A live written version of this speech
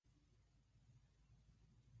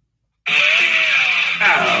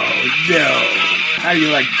No. How do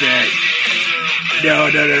you like that? No.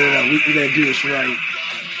 We gotta do this right.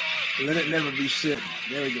 Let it never be said.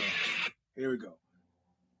 There we go. Here we go.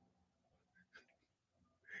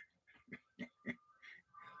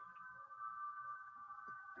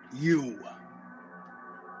 You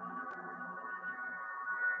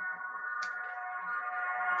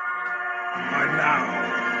are now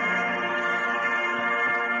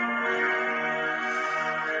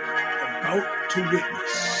about to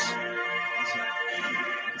witness.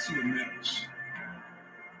 Let's see the medals.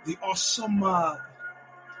 The awesome, a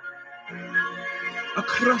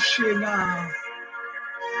crushing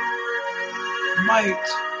might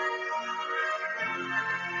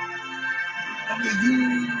of the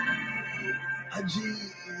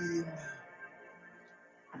Eugene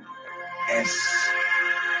S.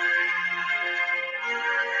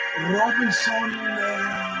 Robinson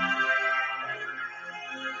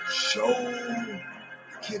show.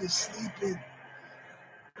 The kid is sleeping.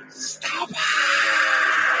 Stop.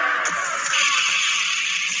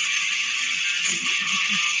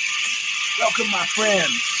 Welcome, my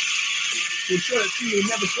friends. To show that you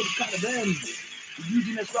never saw the kind of end. The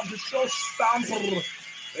Eugene S. Robinson show, Stomper.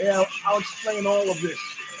 Yeah, I'll explain all of this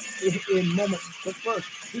in moments. But first,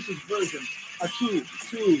 this is version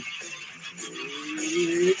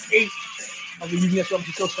 228 of the Eugene S.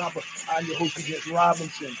 Robinson show, Stomper. I'm your host, Eugene S.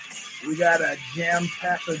 Robinson. We got a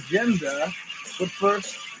jam-packed agenda. But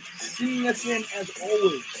first, seeing us in as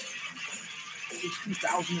always since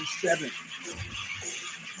 2007.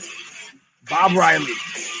 Bob Riley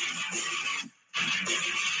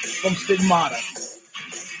from Stigmata.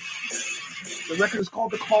 The record is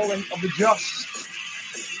called The Calling of the Just.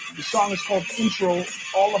 The song is called Intro,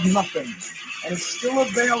 All of Nothing. And it's still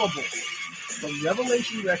available from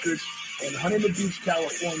Revelation Records in Huntington Beach,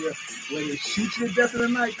 California, where they shoot you to death in a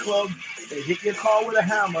nightclub, they hit your car with a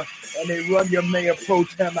hammer, and they run your mayor pro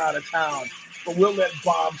tem out of town. But we'll let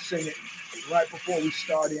Bob sing it right before we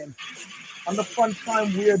start in on the Fun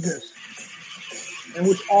Time Weirdness, in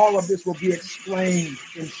which all of this will be explained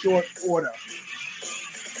in short order.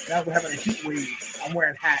 Now we're having a heat wave. I'm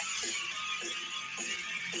wearing hats.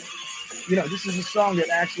 You know, this is a song that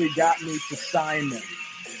actually got me to sign them.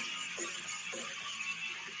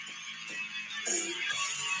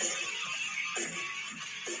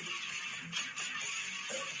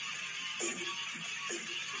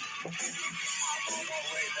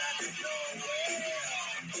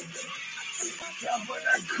 But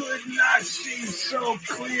I could not see so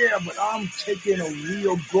clear, but I'm taking a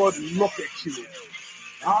real good look at you.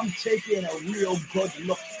 I'm taking a real good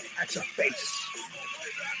look at your face.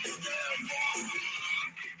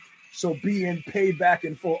 So being paid back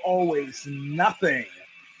and for always nothing.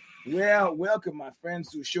 Well, welcome, my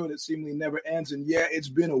friends, to a show that seemingly never ends. And yeah, it's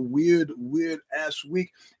been a weird ass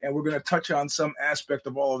week. And we're going to touch on some aspect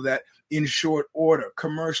of all of that in short order.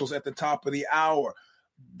 Commercials at the top of the hour,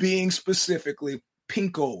 being specifically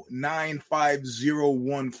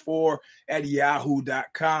Pinko95014 at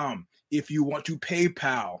yahoo.com. If you want to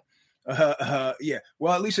PayPal, yeah.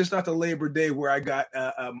 Well, at least it's not the Labor Day where I got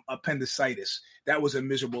appendicitis. That was a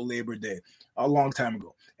miserable Labor Day a long time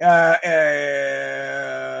ago.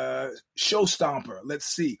 Show Stomper. Let's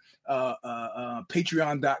see.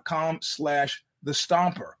 Patreon.com/The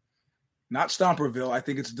Stomper. Not Stomperville. I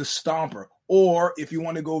think it's The Stomper. Or if you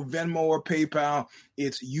want to go Venmo or PayPal,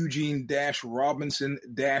 it's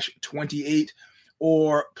Eugene-Robinson-28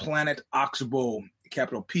 or Planet Oxbow.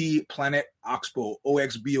 Capital P, Planet Oxbow,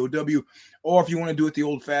 OXBOW. Or if you want to do it the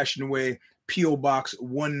old-fashioned way, P.O. Box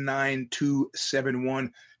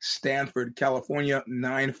 19271, Stanford, California,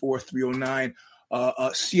 94309.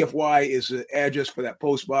 CFY is the address for that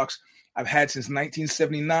post box I've had since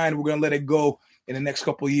 1979. We're going to let it go in the next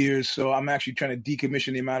couple of years. So I'm actually trying to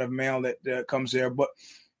decommission the amount of mail that comes there. But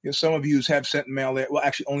you know, some of you have sent mail there. Well,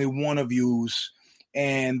 actually, only one of you's.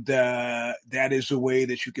 And that is a way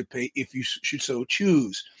that you could pay if you should so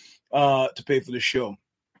choose to pay for the show.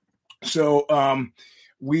 So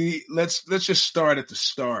let's just start at the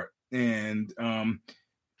start, and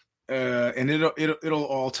it'll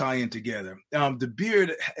all tie in together. The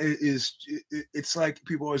beard it's like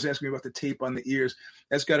people always ask me about the tape on the ears.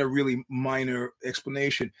 That's got a really minor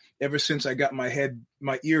explanation. Ever since I got my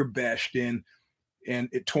ear bashed in, and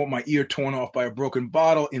my ear torn off by a broken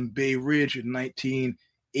bottle in Bay Ridge in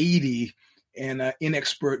 1980, and an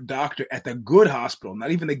inexpert doctor at the good hospital,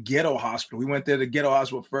 not even the ghetto hospital. We went there, the ghetto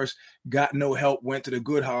hospital first, got no help, went to the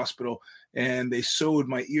good hospital, and they sewed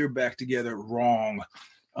my ear back together wrong.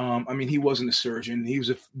 I mean, he wasn't a surgeon. He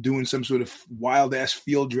was doing some sort of wild-ass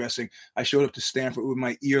field dressing. I showed up to Stanford with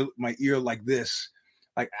my ear like this,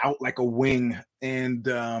 like out like a wing. And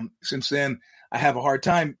since then, I have a hard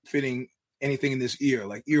time fitting anything in this ear,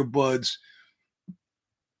 like earbuds,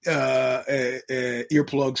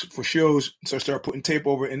 earplugs for shows. So I start putting tape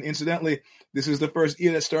over it. And incidentally, this is the first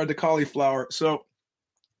ear that started the cauliflower. So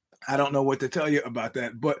I don't know what to tell you about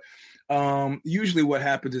that. But usually what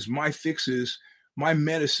happens is my fixes, my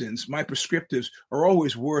medicines, my prescriptives are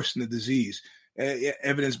always worse than the disease.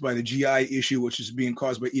 Evidenced by the GI issue, which is being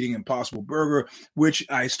caused by eating Impossible Burger, which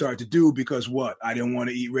I started to do because what? I didn't want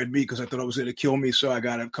to eat red meat because I thought it was going to kill me, so I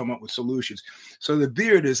got to come up with solutions. So the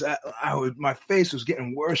beard is, my face was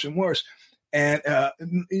getting worse and worse. And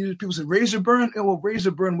people said, razor burn? Well,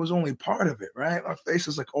 razor burn was only part of it, right? My face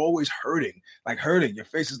is like always hurting, like hurting. Your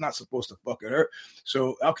face is not supposed to fucking hurt.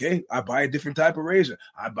 So, okay, I buy a different type of razor.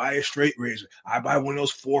 I buy a straight razor. I buy one of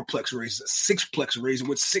those 4-plex razors, a 6-plex razor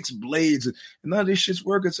with 6 blades. And none of this shit's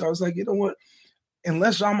working. So I was like, you know what?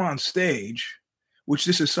 Unless I'm on stage, which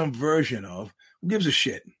this is some version of, who gives a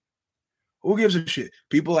shit? Who gives a shit?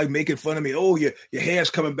 People like making fun of me. Oh, your hair's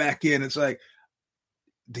coming back in. It's like,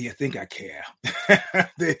 do you think I care?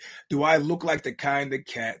 Do I look like the kind of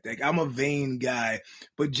cat that I'm a vain guy?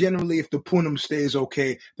 But generally, if the punum stays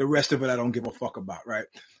okay, the rest of it I don't give a fuck about, right?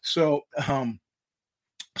 So,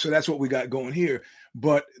 so that's what we got going here.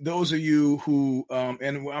 But those of you who,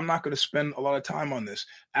 and I'm not going to spend a lot of time on this,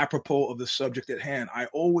 apropos of the subject at hand, I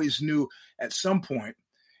always knew at some point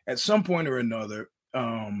or another,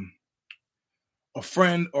 a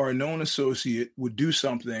friend or a known associate would do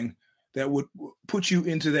something that would put you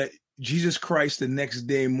into that Jesus Christ the next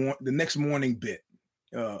morning bit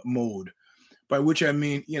mode. By which I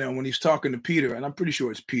mean, when he's talking to Peter, and I'm pretty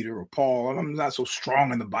sure it's Peter or Paul, and I'm not so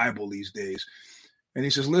strong in the Bible these days. And he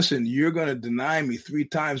says, listen, you're going to deny me 3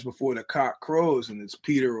 times before the cock crows. And it's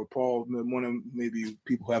Peter or Paul. One of maybe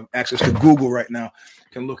people who have access to Google right now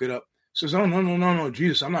can look it up. Says, oh, no,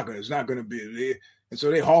 Jesus, it's not going to be. And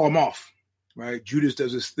so they haul him off, right? Judas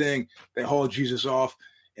does this thing. They haul Jesus off.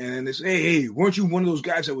 And they say, hey, weren't you one of those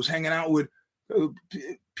guys that was hanging out with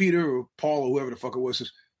Peter or Paul or whoever the fuck it was?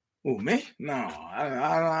 Says, oh, me? No,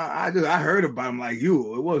 I heard about him like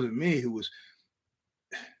you. It wasn't me who was.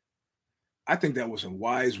 I think that was a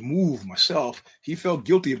wise move myself. He felt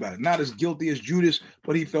guilty about it. Not as guilty as Judas,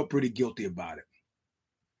 but he felt pretty guilty about it.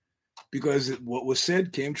 Because what was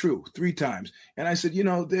said came true 3 times. And I said,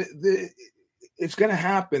 it's going to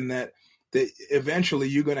happen that eventually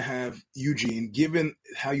you're going to have, Eugene, given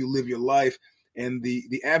how you live your life and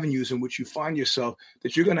the avenues in which you find yourself,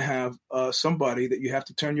 that you're going to have somebody that you have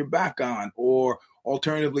to turn your back on, or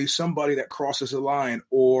alternatively, somebody that crosses a line,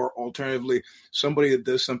 or alternatively, somebody that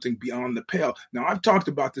does something beyond the pale. Now, I've talked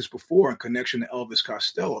about this before in connection to Elvis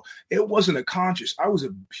Costello. It wasn't a conscious. I was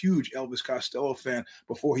a huge Elvis Costello fan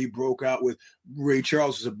before he broke out with Ray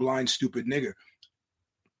Charles as a blind, stupid nigger.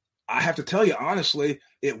 I have to tell you, honestly,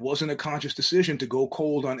 it wasn't a conscious decision to go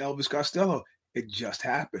cold on Elvis Costello. It just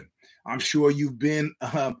happened. I'm sure you've been,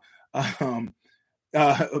 you're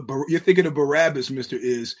thinking of Barabbas, Mr.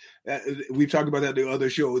 Is. We've talked about that in the other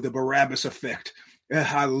show, the Barabbas effect.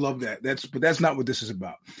 I love that. But that's not what this is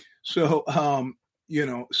about. So, now,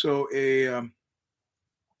 so you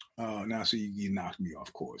knocked me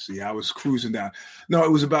off course. See, I was cruising down. No,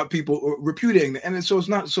 it was about people repudiating that. And so it's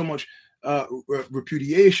not so much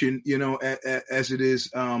repudiation, as it is.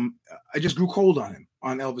 I just grew cold on him,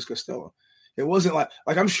 on Elvis Costello. It wasn't like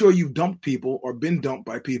I'm sure you've dumped people or been dumped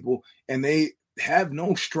by people, and they have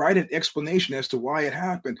no strident explanation as to why it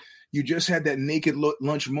happened. You just had that naked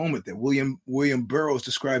lunch moment that William Burroughs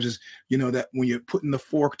describes as, that when you're putting the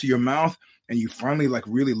fork to your mouth and you finally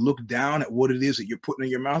really look down at what it is that you're putting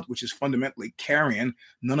in your mouth, which is fundamentally carrion.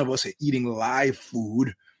 None of us are eating live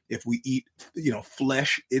food. If we eat,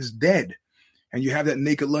 flesh, it's dead. And you have that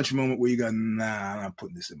naked lunch moment where you go, nah, I'm not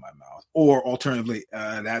putting this in my mouth. Or alternatively,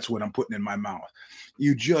 that's what I'm putting in my mouth.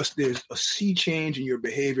 There's a sea change in your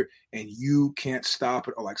behavior and you can't stop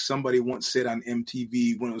it. Or like somebody once said on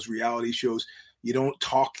MTV, one of those reality shows, you don't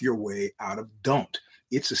talk your way out of don't.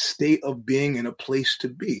 It's a state of being and a place to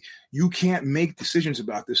be. You can't make decisions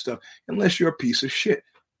about this stuff unless you're a piece of shit.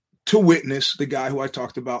 To witness the guy who I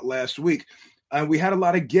talked about last week. We had a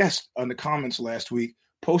lot of guests on the comments last week,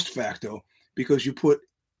 post facto, because you put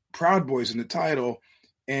Proud Boys in the title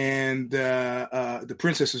and the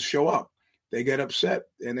princesses show up. They get upset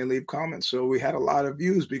and they leave comments. So we had a lot of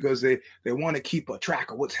views because they want to keep a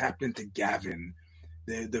track of what's happening to Gavin,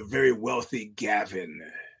 the very wealthy Gavin,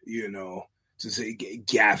 to say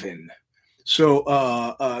Gavin. So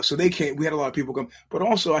so they came. We had a lot of people come, but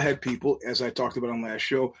also I had people, as I talked about on last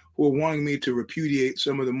show, who were wanting me to repudiate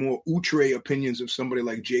some of the more outre opinions of somebody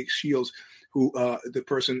like Jake Shields, who the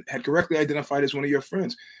person had correctly identified as one of your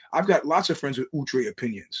friends. I've got lots of friends with outre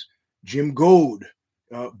opinions. Jim Goad,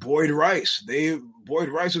 Boyd Rice. Boyd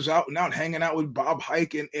Rice was out and out hanging out with Bob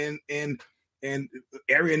Hike and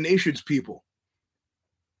Aryan Nations people.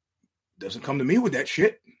 Doesn't come to me with that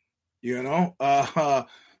shit, you know.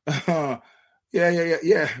 Yeah,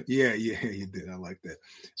 you did. I like that.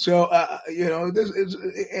 So, this is,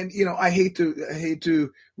 and I hate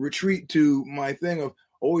to retreat to my thing of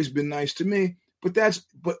always been nice to me, but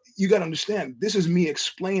you got to understand, this is me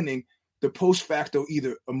explaining the post facto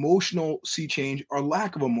either emotional sea change or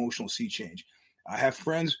lack of emotional sea change. I have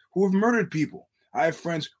friends who have murdered people. I have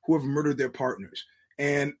friends who have murdered their partners.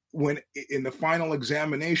 And when in the final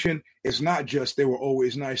examination, it's not just they were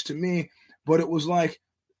always nice to me, but it was like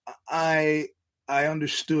I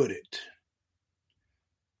understood it.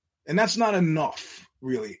 And that's not enough,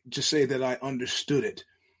 really, to say that I understood it.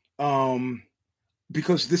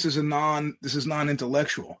 Because this is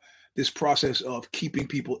non-intellectual. This process of keeping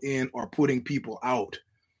people in or putting people out.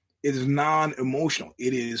 It is non-emotional.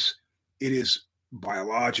 It is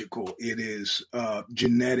biological. It is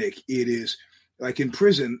genetic. It is like in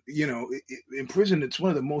prison, in prison, it's one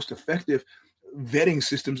of the most effective vetting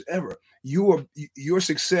systems ever. Your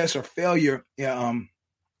success or failure, you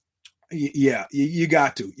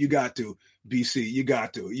got to, BC, you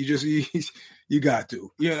got to, you got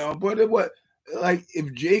to, but what, like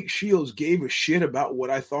if Jake Shields gave a shit about what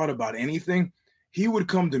I thought about anything, he would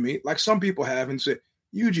come to me like some people have and say,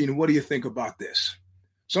 Eugene, what do you think about this?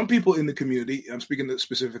 Some people in the community, I'm speaking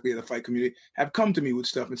specifically of the fight community, have come to me with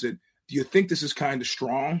stuff and said, do you think this is kind of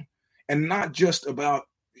strong? And not just about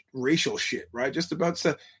racial shit, right? Just about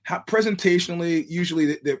stuff. How presentationally,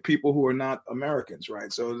 usually they're people who are not Americans,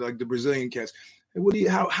 right? So like the Brazilian cats,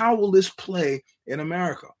 how will this play in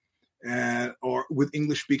America? Or with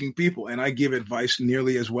English-speaking people, and I give advice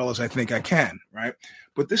nearly as well as I think I can, right?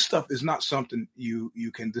 But this stuff is not something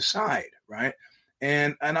you can decide, right?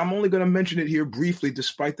 And I'm only going to mention it here briefly,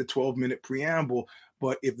 despite the 12-minute preamble.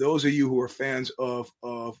 But if those of you who are fans of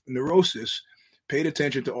Neurosis paid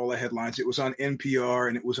attention to all the headlines, it was on NPR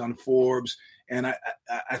and it was on Forbes, and I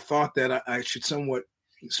thought that I should somewhat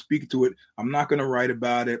speak to it. I'm not going to write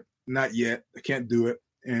about it, not yet. I can't do it.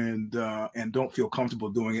 And don't feel comfortable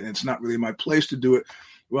doing it. And it's not really my place to do it.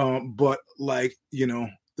 But like,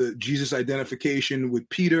 the Jesus identification with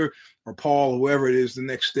Peter or Paul, whoever it is, the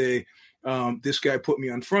next day, this guy put me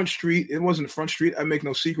on Front Street. It wasn't Front Street. I make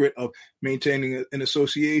no secret of maintaining an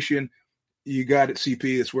association. You got it,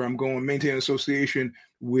 CP. That's where I'm going. Maintain an association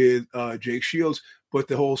with Jake Shields. But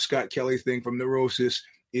the whole Scott Kelly thing from Neurosis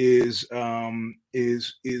is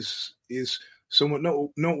somewhat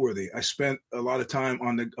noteworthy. I spent a lot of time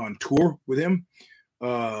on tour with him,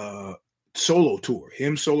 solo tour,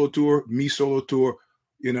 him solo tour, me solo tour.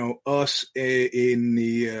 Us in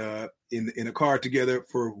a car together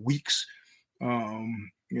for weeks.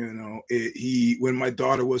 When my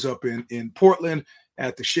daughter was up in Portland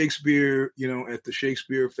at the Shakespeare, at the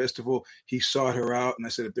Shakespeare Festival, he sought her out, and I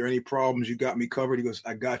said, if there are any problems, you got me covered. He goes,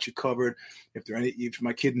 I got you covered. If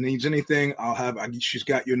my kid needs anything, she's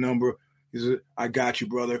got your number. He said, I got you,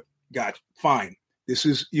 brother. Got you. Fine. This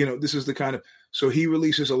is the kind of, so he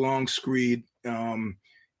releases a long screed. And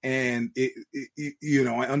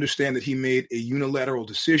I understand that he made a unilateral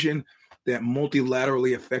decision that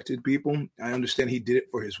multilaterally affected people. I understand he did it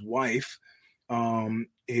for his wife.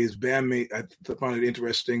 His bandmate, I found it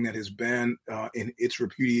interesting that his band, in its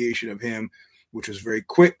repudiation of him, which was very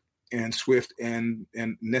quick and swift and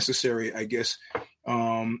necessary, I guess,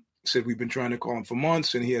 said we've been trying to call him for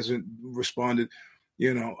months and he hasn't responded.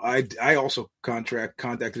 I also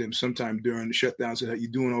contacted him sometime during the shutdown, said, are you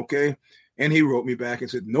doing okay? And he wrote me back and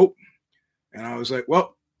said, nope. And I was like,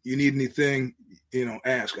 well, you need anything,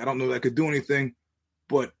 ask. I don't know that I could do anything,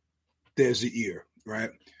 but there's the ear,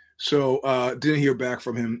 right? So didn't hear back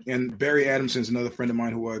from him. And Barry Adamson's another friend of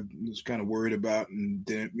mine who I was kind of worried about and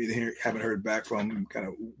haven't heard back from. I'm kind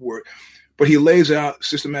of worried. But he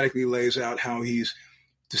systematically lays out how he's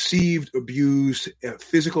deceived, abused,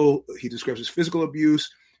 he describes his physical abuse,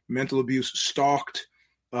 mental abuse, stalked,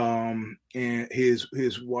 and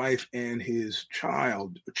his wife and his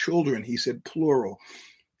children, he said plural.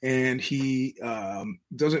 And he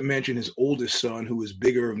doesn't mention his oldest son, who is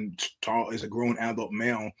bigger and tall as a grown adult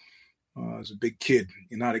male. He's a big kid.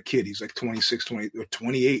 He's not a kid. He's like 26, 20, or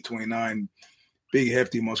 28, 29, big,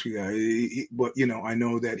 hefty, muscular guy. But, I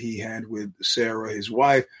know that he had with Sarah, his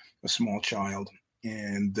wife, a small child.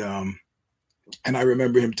 And I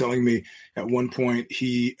remember him telling me at one point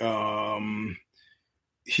he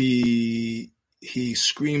he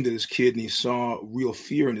screamed at his kid, and he saw real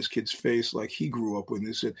fear in his kid's face, like he grew up with. And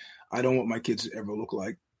he said, I don't want my kids to ever look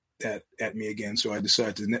like that at me again. So I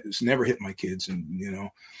decided to never hit my kids. And,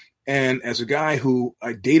 and as a guy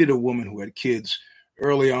I dated a woman who had kids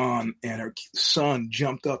early on, and her son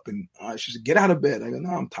jumped up and she said, get out of bed. I go, no,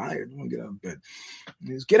 I'm tired. I want to get out of bed. And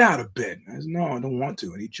he says, get out of bed. I said, no, I don't want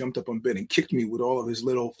to. And he jumped up on bed and kicked me with all of his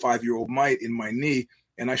little 5-year-old might in my knee.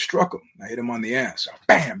 And I struck him. I hit him on the ass.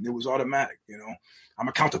 Bam! It was automatic. I'm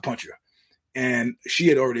a counterpuncher. And she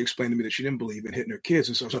had already explained to me that she didn't believe in hitting her kids.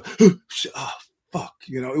 And so I was like, oh, fuck.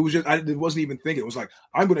 It was just, I wasn't even thinking. It was like,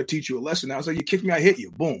 I'm going to teach you a lesson. I was like, you kicked me, I hit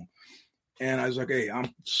you. Boom. And I was like, hey,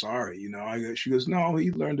 I'm sorry. She goes, no,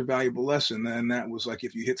 he learned a valuable lesson. And that was like,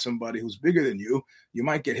 if you hit somebody who's bigger than you, you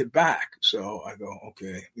might get hit back. So I go,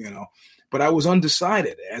 okay, but I was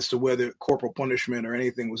undecided as to whether corporal punishment or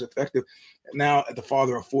anything was effective. Now, the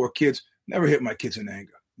father of 4 kids, never hit my kids in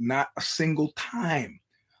anger. Not a single time.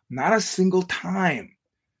 Not a single time.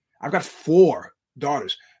 I've got 4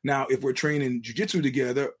 daughters. Now, if we're training jiu-jitsu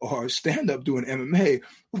together or stand-up doing MMA,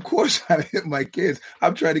 of course I hit my kids.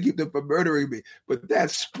 I'm trying to keep them from murdering me. But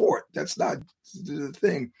that's sport. That's not the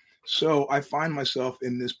thing. So I find myself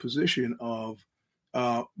in this position of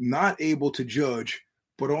not able to judge,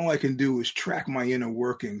 but all I can do is track my inner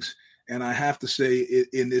workings. And I have to say,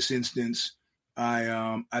 in this instance,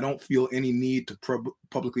 I don't feel any need to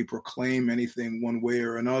publicly proclaim anything one way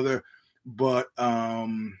or another. But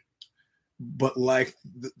like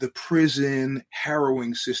the prison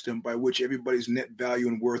harrowing system by which everybody's net value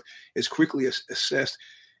and worth is quickly assessed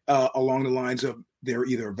along the lines of they're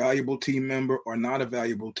either a valuable team member or not a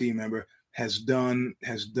valuable team member has done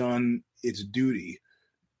its duty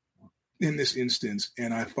in this instance.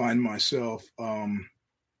 And I find myself,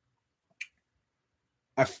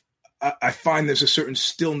 I find there's a certain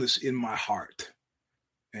stillness in my heart,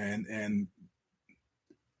 and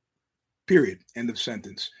period, end of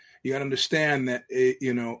sentence. You got to understand that, I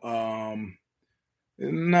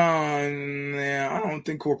don't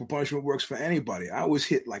think corporal punishment works for anybody. I was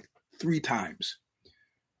hit like 3 times.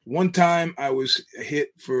 One time I was hit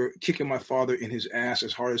for kicking my father in his ass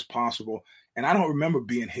as hard as possible. And I don't remember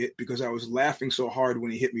being hit because I was laughing so hard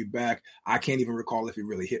when he hit me back. I can't even recall if he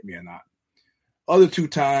really hit me or not. Other 2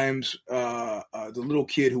 times, the little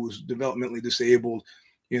kid who was developmentally disabled,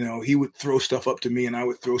 he would throw stuff up to me and I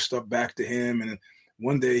would throw stuff back to him. And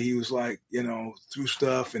one day he was like, threw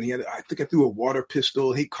stuff, and I think I threw a water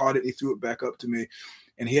pistol. He caught it and he threw it back up to me,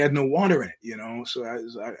 and he had no water in it, So I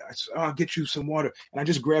said, I'll get you some water. And I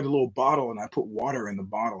just grabbed a little bottle and I put water in the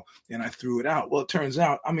bottle and I threw it out. Well, it turns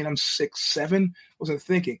out, I'm 6, 7, wasn't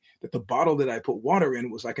thinking that the bottle that I put water in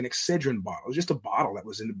was like an Excedrin bottle. It was just a bottle that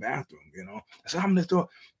was in the bathroom, I said, I'm going to throw it.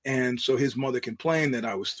 And so his mother complained that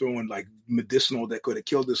I was throwing like medicinal that could have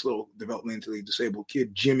killed this little developmentally disabled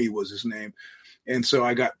kid. Jimmy was his name. And so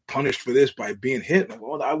I got punished for this by being hit. Like,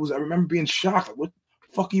 well, I remember being shocked. Like, what the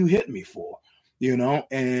fuck are you hitting me for? And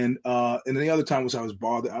then the other time was I was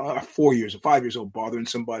bothered. 5 years old, bothering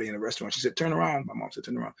somebody in a restaurant. She said, turn around. My mom said,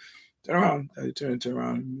 turn around. Turn around. I turned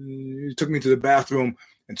around. He took me to the bathroom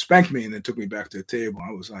and spanked me and then took me back to the table.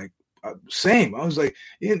 I was like, same. I was like,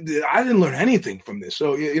 I didn't learn anything from this.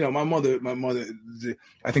 So, my mother,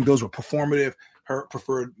 I think those were performative. Her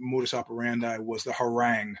preferred modus operandi was the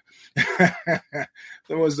harangue.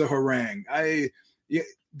 There was the harangue.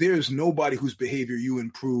 There's nobody whose behavior you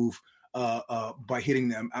improve by hitting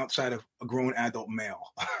them outside of a grown adult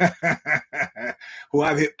male, who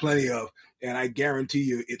I've hit plenty of, and I guarantee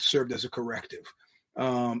you it served as a corrective.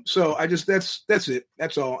 So that's it.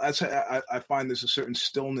 That's all. That's I find there's a certain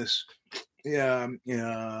stillness,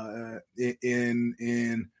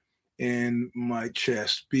 in my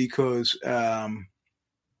chest because I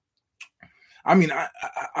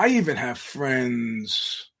even have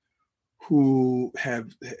friends who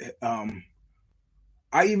have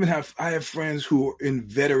I have friends who are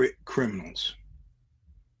inveterate criminals.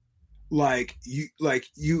 Like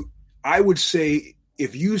you I would say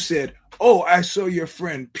if you said, "Oh, I saw your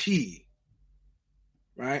friend P,"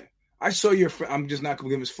 right? I saw your friend. I'm just not going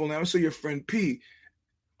to give his full name. I saw your friend P.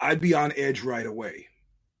 I'd be on edge right away.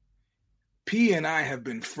 P and I have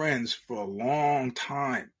been friends for a long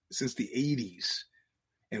time, since the 80s,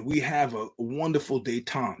 and we have a wonderful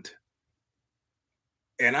détente.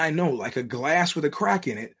 And I know, like a glass with a crack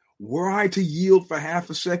in it, were I to yield for half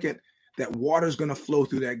a second, that water's going to flow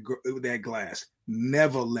through that glass.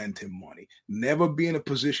 Never lend him money. Never be in a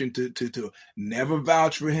position to never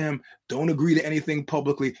vouch for him. Don't agree to anything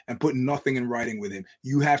publicly and put nothing in writing with him.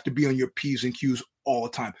 You have to be on your P's and Q's all the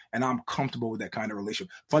time. And I'm comfortable with that kind of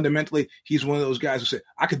relationship. Fundamentally, he's one of those guys who said,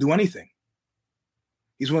 I could do anything.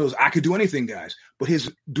 He's one of those I could do anything guys, but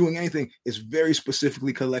his doing anything is very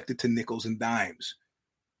specifically collected to nickels and dimes.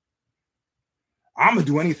 I'm a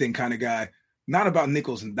do anything kind of guy, not about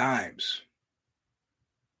nickels and dimes.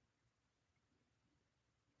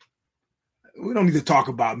 We don't need to talk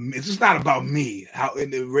about me. It's just not about me, how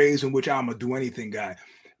in the ways in which I'm a do anything guy.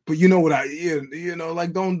 But you know what like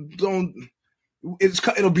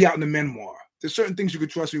it'll be out in the memoir. There's certain things you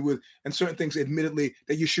could trust me with and certain things, admittedly,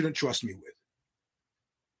 that you shouldn't trust me with.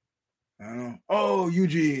 Oh,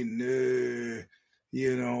 Eugene,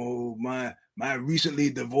 my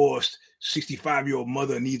recently divorced 65-year-old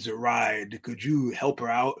mother needs a ride. Could you help her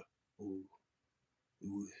out? What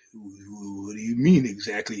do you mean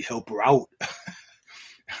exactly help her out?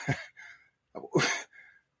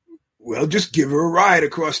 Well, just give her a ride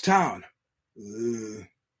across town.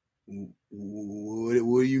 What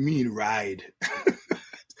do you mean ride?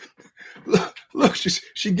 look,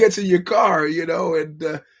 she gets in your car,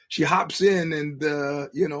 and she hops in, and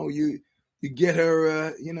you get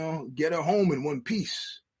her, get her home in one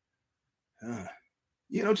piece.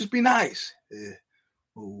 Just be nice.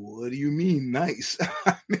 What do you mean nice?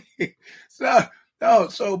 I mean, but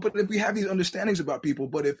if we have these understandings about people,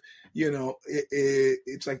 but if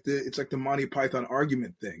it's like the Monty Python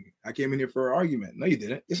argument thing. I came in here for an argument. No, you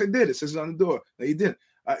didn't. Yes, I did. It says it on the door. No, you didn't.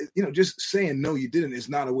 Just saying no, you didn't is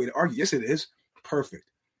not a way to argue. Yes, it is. Perfect.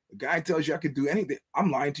 The guy tells you I could do anything.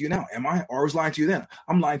 I'm lying to you now. Am I? Or I was lying to you then.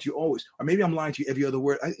 I'm lying to you always. Or maybe I'm lying to you every other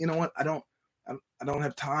word. You know what? I don't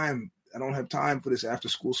have time. I don't have time for this after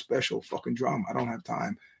school special fucking drama. I don't have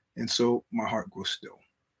time. And so my heart grows still.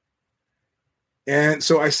 And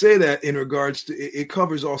so I say that in regards to, it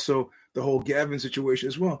covers also the whole Gavin situation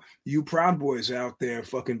as well. You Proud Boys out there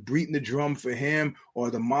fucking beating the drum for him,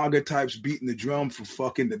 or the MAGA types beating the drum for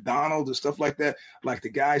fucking the Donald and stuff like that. Like the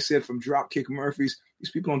guy said from Dropkick Murphys,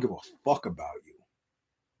 these people don't give a fuck about you.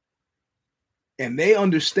 And they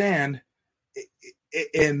understand,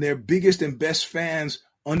 and their biggest and best fans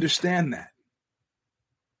understand that.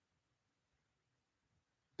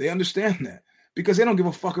 They understand that because they don't give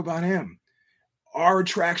a fuck about him. Our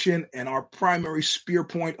attraction and our primary spear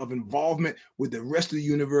point of involvement with the rest of the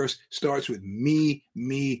universe starts with me,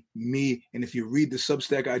 me, me. And if you read the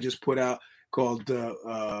Substack I just put out called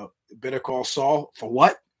Better Call Saul, for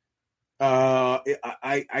what?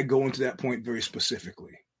 I go into that point very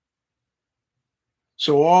specifically.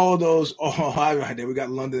 So all those, right there, we got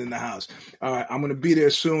London in the house. All right, I'm going to be there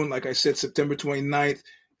soon. Like I said, September 29th.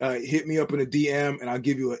 Hit me up in a DM and I'll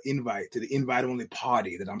give you an invite to the invite-only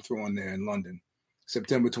party that I'm throwing there in London.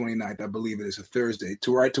 September 29th, I believe it is a Thursday,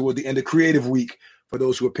 right toward the end of Creative Week for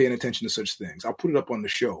those who are paying attention to such things. I'll put it up on the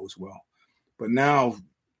show as well. But now,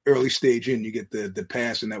 early stage in, you get the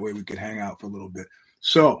pass, and that way we can hang out for a little bit.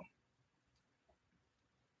 So,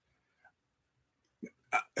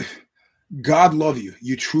 God love you,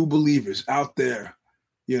 you true believers out there,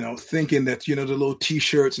 thinking that, the little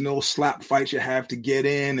T-shirts and the little slap fights you have to get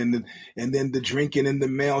in, and then the drinking and the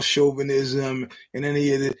male chauvinism and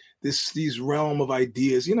any of these realm of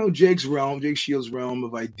ideas, Jake Shields' realm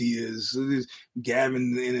of ideas,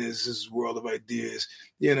 Gavin in his world of ideas,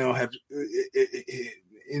 have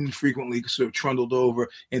infrequently sort of trundled over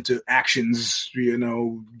into actions,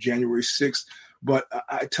 January 6th. But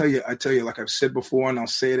I tell you, like I've said before, and I'll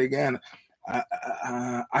say it again,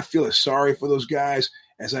 I feel as sorry for those guys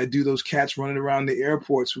as I do those cats running around the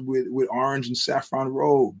airports with orange and saffron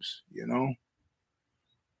robes,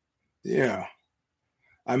 Yeah.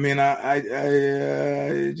 I mean, I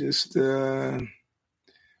just, or,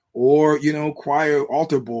 choir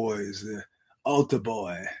altar boys, the altar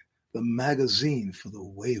boy, the magazine for the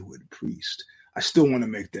wayward priest. I still want to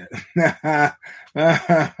make that.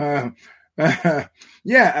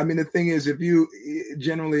 Yeah, I mean, the thing is, if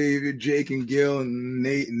Jake and Gil and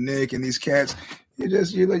Nate and Nick and these cats,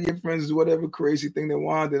 you let your friends do whatever crazy thing they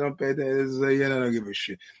want. They don't pay attention. They don't give a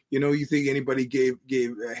shit. You think anybody gave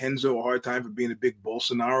Henzo a hard time for being a big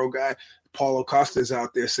Bolsonaro guy? Paulo Costa's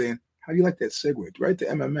out there saying, how do you like that segue? Right to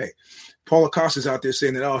MMA. Paulo Costa's out there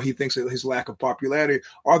saying that, he thinks that his lack of popularity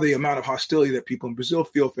or the amount of hostility that people in Brazil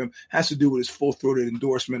feel for him has to do with his full-throated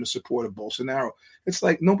endorsement and support of Bolsonaro. It's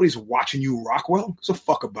like nobody's watching you, Rockwell. It's a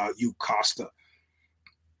fuck about you, Costa.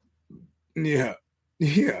 Yeah.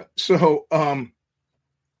 So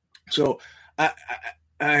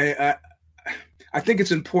I think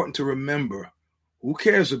it's important to remember who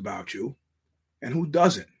cares about you and who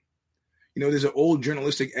doesn't. There's an old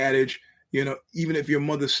journalistic adage, even if your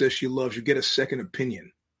mother says she loves you, get a second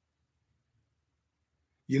opinion.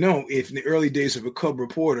 If in the early days of a Cub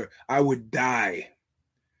reporter, I would die.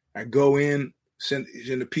 I go in, send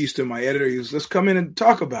a piece to my editor. He goes, let's come in and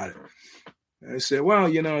talk about it. I said,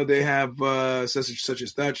 well, they have such and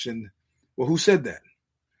such. And, well, who said that?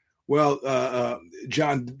 Well,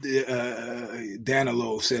 John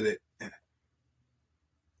Danilo said it.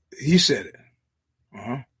 He said it.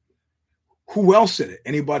 Uh-huh. Who else said it?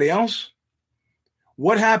 Anybody else?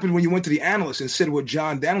 What happened when you went to the analyst and said what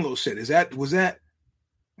John Danilo said? Was that,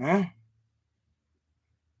 huh?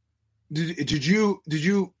 Did you,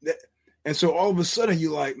 and so all of a sudden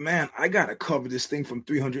you're like, man, I got to cover this thing from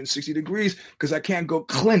 360 degrees because I can't go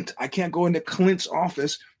into Clint's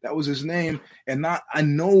office. That was his name. And I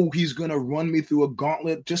know he's going to run me through a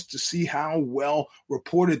gauntlet just to see how well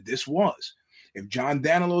reported this was. If John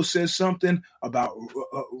Danilo says something about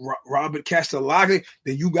Robert Castellaghi,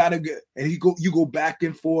 then you got to get, and you go back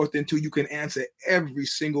and forth until you can answer every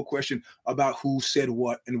single question about who said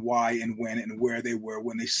what and why and when and where they were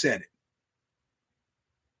when they said it.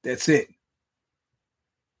 That's it.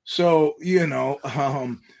 So, this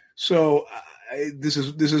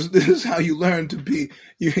is how you learn to be.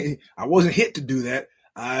 I wasn't hit to do that.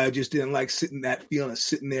 I just didn't like sitting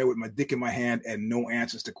there with my dick in my hand and no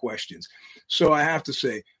answers to questions. So I have to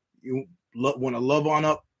say, you want to love on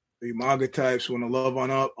up, the manga types want to love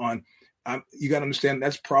on up on. You got to understand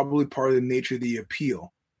that's probably part of the nature of the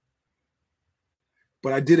appeal.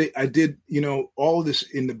 But I did, all of this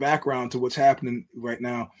in the background to what's happening right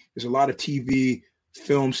now. There's a lot of TV,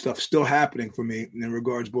 film stuff still happening for me in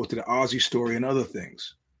regards both to the Ozzy story and other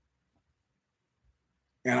things.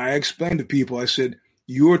 And I explained to people, I said,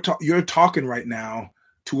 you're talking right now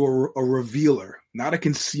to a revealer, not a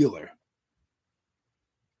concealer.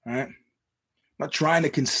 All right? I'm not trying to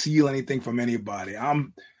conceal anything from anybody. I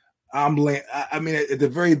mean, at the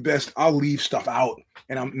very best, I'll leave stuff out.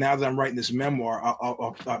 And now that I'm writing this memoir,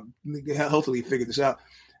 I'll hopefully figure this out.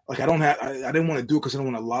 Like I didn't want to do it because I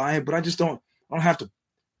don't want to lie, but I don't have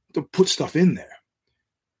to put stuff in there.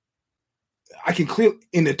 I can clear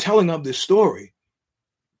in the telling of this story.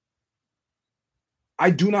 I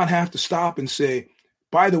do not have to stop and say,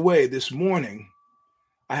 by the way, this morning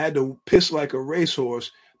I had to piss like a racehorse.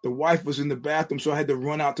 The wife was in the bathroom, so I had to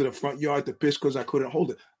run out to the front yard to piss because I couldn't hold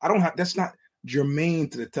it. That's not germane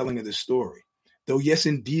to the telling of this story. Though, yes,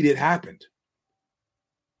 indeed, it happened.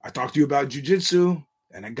 I talked to you about jiu-jitsu,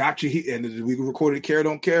 and I got you here, and we recorded Care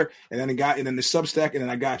Don't Care, and then the Substack, and then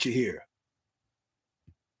I got you here.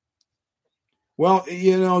 Well,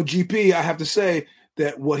 GP, I have to say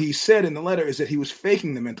that what he said in the letter is that he was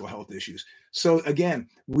faking the mental health issues. So again,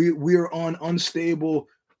 we're on unstable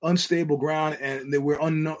ground, and that we're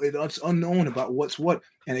unknown. It's unknown about what's what.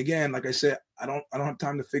 And again, like I said, I don't have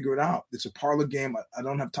time to figure it out. It's a parlor game I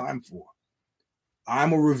don't have time for.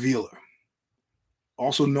 I'm a revealer,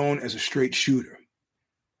 also known as a straight shooter.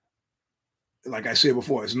 Like I said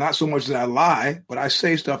before, it's not so much that I lie, but I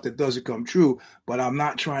say stuff that doesn't come true, but I'm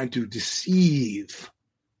not trying to deceive.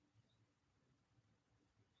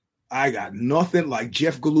 I got nothing, like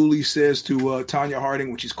Jeff Gillooly says to Tanya Harding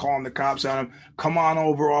when she's calling the cops on him. Come on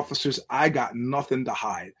over, officers. I got nothing to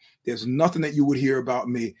hide. There's nothing that you would hear about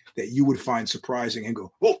me that you would find surprising and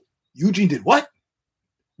go, oh, Eugene did what?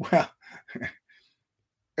 Well,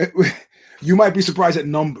 you might be surprised at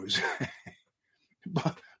numbers.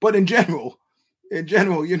 but in general,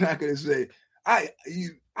 you're not going to say, I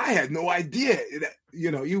had no idea that,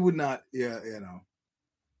 you would not,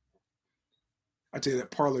 I tell you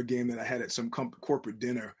that parlor game that I had at some corporate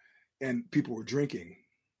dinner, and people were drinking,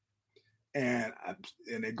 and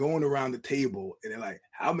they're going around the table, and they're like,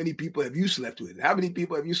 "How many people have you slept with? How many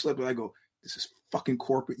people have you slept with?" I go, "This is fucking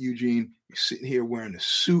corporate, Eugene. You're sitting here wearing a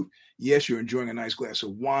suit. Yes, you're enjoying a nice glass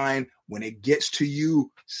of wine. When it gets to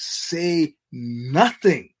you, say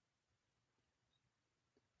nothing."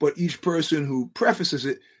 But each person who prefaces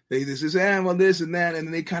it, they says, well, this and that, and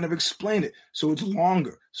then they kind of explain it. So it's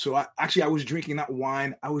longer. So I was drinking not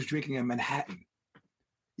wine. I was drinking a Manhattan.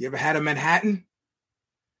 You ever had a Manhattan?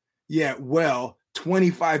 Yeah, well,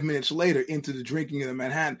 25 minutes later into the drinking of the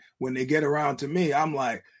Manhattan, when they get around to me, I'm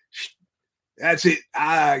like, that's it.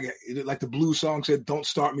 Like the blues song said, don't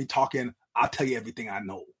start me talking. I'll tell you everything I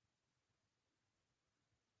know.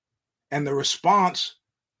 And the response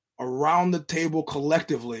around the table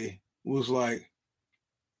collectively was like,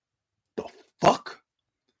 the fuck?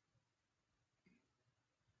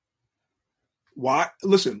 Why?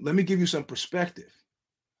 Listen, let me give you some perspective.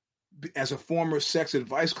 As a former sex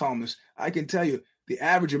advice columnist, I can tell you the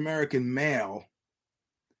average American male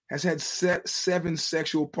has had 7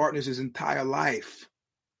 sexual partners his entire life.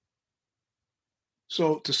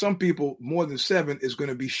 So to some people, more than 7 is going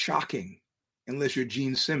to be shocking unless you're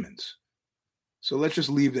Gene Simmons. So let's just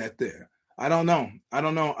leave that there. I don't know.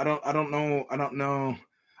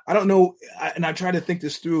 I don't know. And I try to think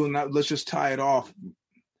this through, and let's just tie it off.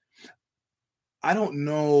 I don't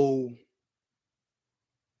know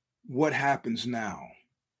what happens now.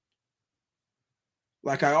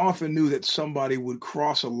 Like, I often knew that somebody would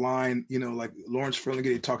cross a line, like Lawrence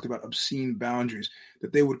Ferlinghetti talked about obscene boundaries,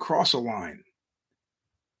 that they would cross a line.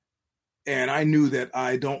 And I knew that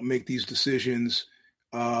I don't make these decisions.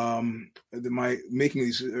 My making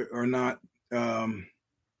these are not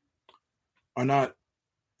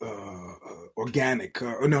organic.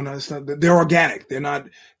 No, it's not. They're organic. They're not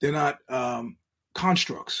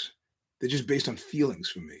constructs. They're just based on feelings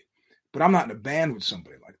for me. But I'm not in a band with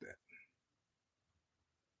somebody like that.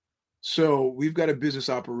 So we've got a business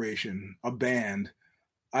operation, a band.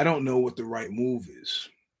 I don't know what the right move is.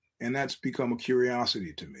 And that's become a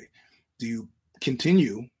curiosity to me. Do you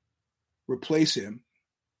continue, replace him?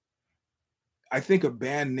 I think a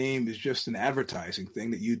band name is just an advertising thing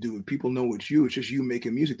that you do, and people know it's you. It's just you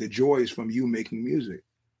making music. The joy is from you making music.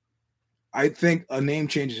 I think a name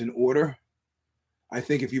change is in order. I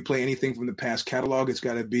think if you play anything from the past catalog, it's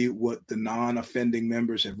got to be what the non-offending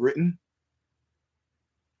members have written.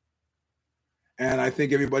 And I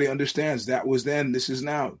think everybody understands that was then, this is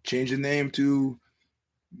now. Change the name to,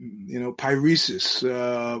 Pyresis,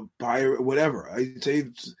 whatever. I say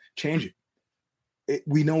change it.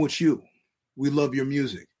 We know it's you. We love your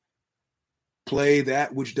music. Play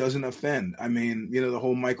that which doesn't offend. I mean, the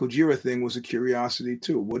whole Michael Gira thing was a curiosity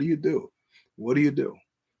too. What do you do? What do you do?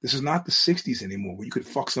 This is not the 60s anymore where you could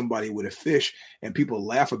fuck somebody with a fish and people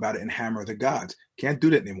laugh about it and hammer the gods. Can't do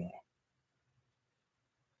that anymore.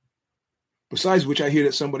 Besides which, I hear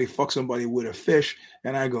that somebody fucks somebody with a fish,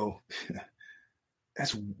 and I go,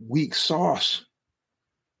 that's weak sauce.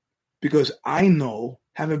 Because I know,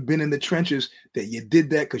 having been in the trenches, that you did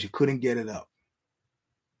that because you couldn't get it up.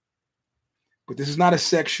 But this is not a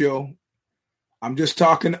sex show. I'm just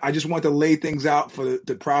talking. I just want to lay things out for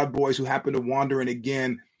the Proud Boys who happen to wander in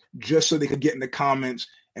again, just so they could get in the comments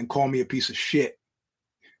and call me a piece of shit.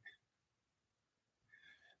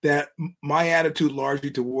 That my attitude largely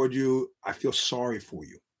toward you, I feel sorry for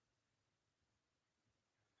you.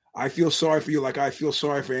 I feel sorry for you like I feel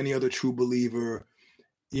sorry for any other true believer,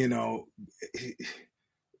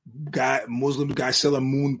 Muslim guy selling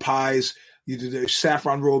moon pies, the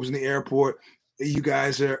saffron robes in the airport. You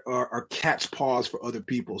guys are cat's paws for other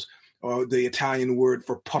people's, or the Italian word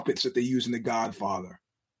for puppets that they use in The Godfather.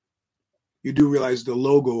 You do realize the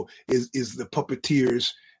logo is the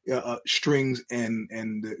puppeteers, strings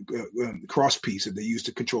and cross piece that they use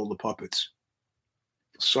to control the puppets.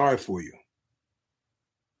 Sorry for you.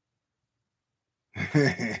 Who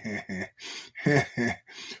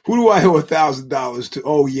do I owe $1,000 to?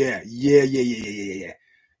 Oh yeah.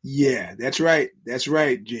 That's right,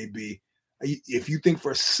 JB. If you think for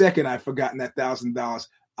a second I've forgotten that $1,000,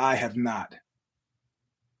 I have not.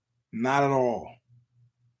 Not at all.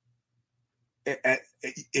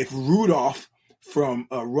 If Rudolph from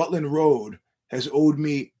Rutland Road has owed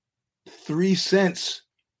me 3 cents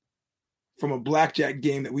from a blackjack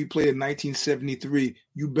game that we played in 1973,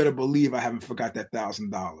 you better believe I haven't forgot that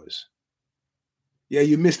 $1,000. Yeah,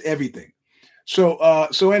 you missed everything. So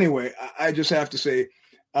anyway, I just have to say,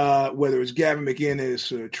 whether it's Gavin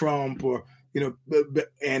McInnes, Trump, or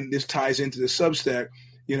and this ties into the Substack,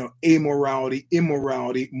 amorality,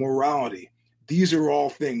 immorality, morality. These are all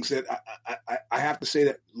things that I have to say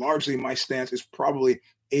that largely my stance is probably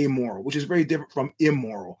amoral, which is very different from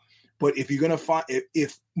immoral. But if you're going to find,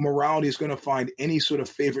 if morality is going to find any sort of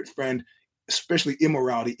favorite friend, especially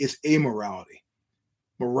immorality, it's amorality.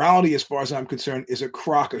 Morality, as far as I'm concerned, is a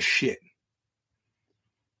crock of shit.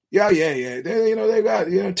 Yeah. They got,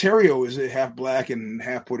 Terrio is half black and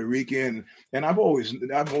half Puerto Rican, and I've always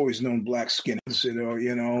known black skin.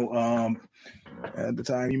 At the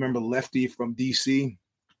time, you remember Lefty from DC?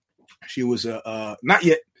 She was not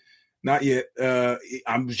yet.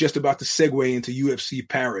 I'm just about to segue into UFC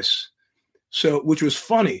Paris, which was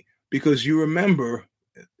funny because you remember,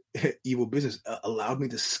 Evil Business allowed me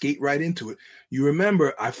to skate right into it. You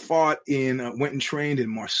remember I went and trained in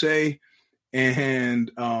Marseille.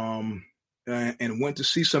 And went to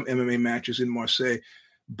see some MMA matches in Marseille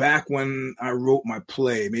back when I wrote my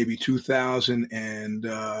play, maybe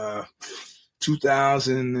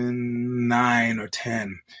 2009 or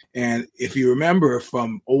 10. And if you remember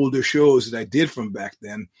from older shows that I did from back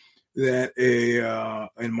then, that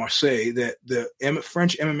in Marseille, that the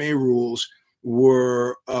French MMA rules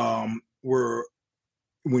were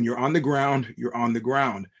when you're on the ground, you're on the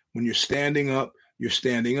ground. When you're standing up, you're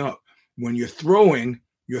standing up. When you're throwing,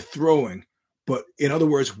 you're throwing. But in other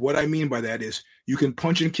words, what I mean by that is you can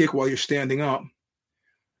punch and kick while you're standing up.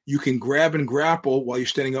 You can grab and grapple while you're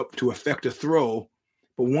standing up to effect a throw.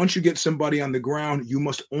 But once you get somebody on the ground, you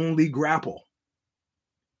must only grapple.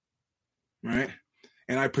 Right?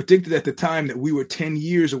 And I predicted at the time that we were 10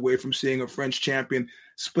 years away from seeing a French champion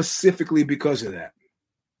specifically because of that.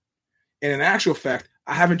 And in actual fact,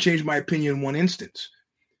 I haven't changed my opinion in one instance.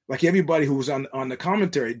 Like everybody who was on the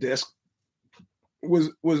commentary desk was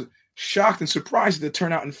shocked and surprised at the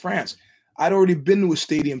turnout in France. I'd already been to a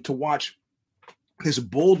stadium to watch this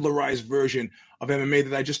bowdlerized version of MMA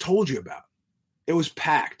that I just told you about. It was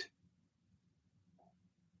packed.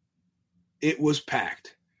 It was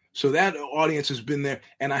packed. So that audience has been there.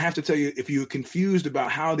 And I have to tell you, if you're confused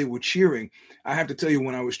about how they were cheering, I have to tell you,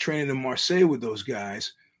 when I was training in Marseille with those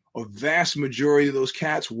guys, a vast majority of those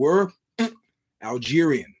cats were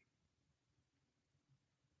Algerian,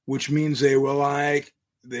 which means they were like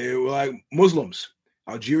Muslims,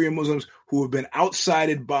 Algerian Muslims who have been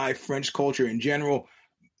outsided by French culture in general.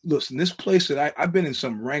 Listen, this place that I've been in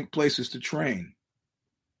some rank places to train.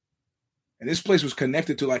 And this place was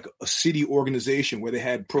connected to like a city organization where they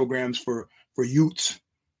had programs for youths.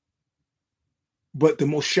 But the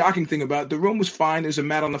most shocking thing about it, the room was fine. There's a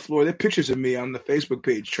mat on the floor. There are pictures of me on the Facebook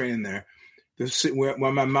page training there. Where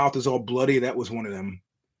my mouth is all bloody. That was one of them.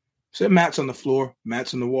 So mats on the floor,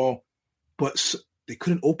 mats on the wall. But they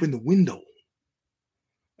couldn't open the window.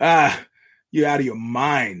 You're out of your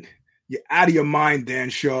mind. You're out of your mind, Dan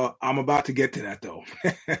Shaw. I'm about to get to that, though.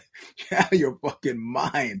 You're out of your fucking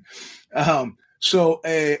mind. So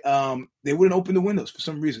they wouldn't open the windows for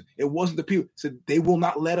some reason. It wasn't the people. Said they will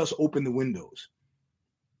not let us open the windows.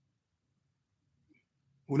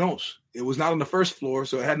 Who knows? It was not on the first floor,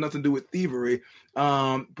 so it had nothing to do with thievery.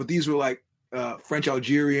 But these were like French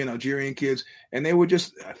Algerian kids, and they were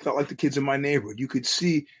just, I felt like the kids in my neighborhood. You could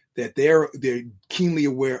see that they're keenly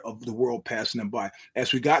aware of the world passing them by.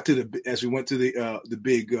 As we went to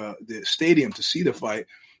the stadium to see the fight,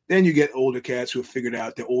 then you get older cats who have figured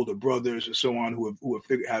out, their older brothers or so on, who have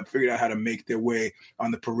figured out how to make their way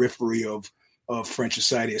on the periphery of French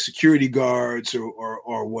society as security guards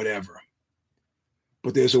or whatever.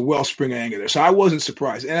 But there's a wellspring of anger there. So I wasn't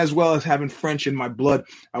surprised. And as well as having French in my blood,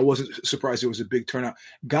 I wasn't surprised there was a big turnout.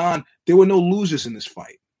 There were no losers in this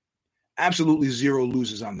fight. Absolutely zero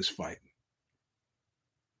losers on this fight.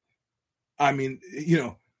 I mean,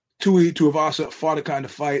 Tui Tuivasa fought a kind of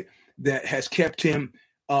fight that has kept him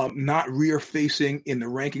not rear-facing in the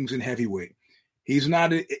rankings in heavyweight. He's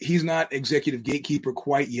not executive gatekeeper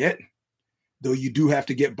quite yet, though you do have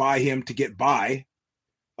to get by him to get by.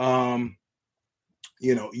 You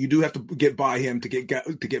do have to get by him to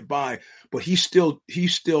get by, but he's still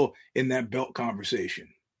in that belt conversation,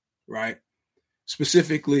 right?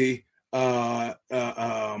 Specifically, let's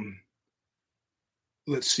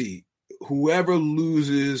see, whoever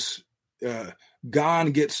loses,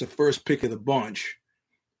 Gon gets the first pick of the bunch.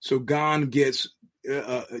 So Gon gets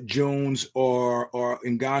Jones or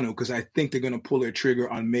Ngannou, because I think they're going to pull their trigger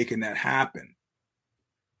on making that happen.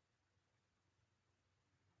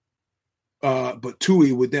 But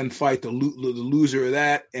Tui would then fight the loser of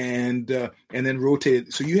that, and then rotate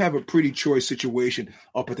it. So you have a pretty choice situation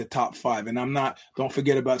up at the top five. And don't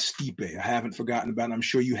forget about Stipe. I haven't forgotten about it. I'm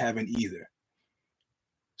sure you haven't either.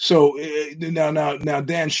 So now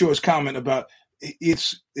Dan Shaw's comment about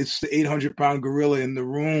it's the 800-pound gorilla in the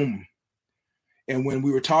room. And when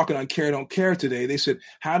we were talking on Care Don't Care today, they said,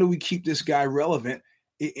 how do we keep this guy relevant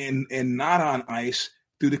and not on ice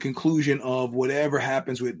through the conclusion of whatever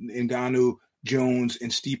happens with Ngannou, Jones,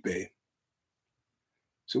 and Stipe?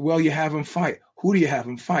 So, well, you have him fight. Who do you have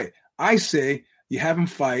him fight? I say you have him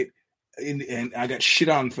fight, and I got shit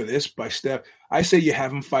on for this by Steph. I say you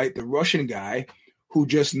have him fight the Russian guy who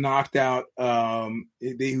just knocked out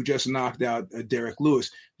Derek Lewis.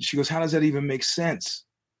 She goes, how does that even make sense?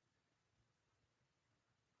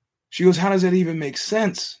 He's like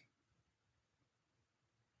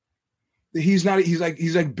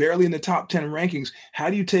barely in the top 10 rankings. How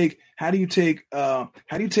do you take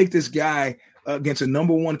this guy against a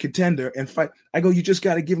number one contender and fight? I go, you just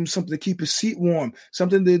got to give him something to keep his seat warm,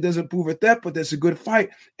 something that doesn't prove a threat, but that's a good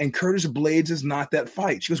fight. And Curtis Blades is not that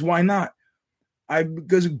fight. She goes, why not?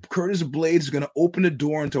 Because Curtis Blades is going to open the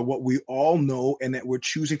door into what we all know and that we're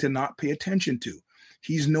choosing to not pay attention to.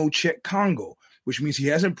 He's no Czech Congo, which means he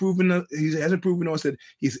hasn't proven to us that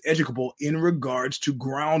he's educable in regards to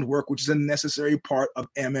groundwork, which is a necessary part of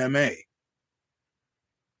MMA.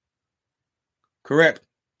 Correct.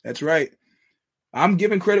 That's right. I'm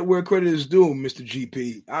giving credit where credit is due, Mr.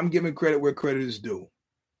 GP. I'm giving credit where credit is due.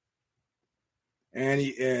 And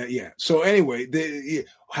So anyway,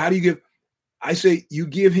 how do you give? I say you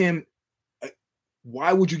give him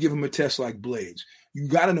Why would you give him a test like Blades? You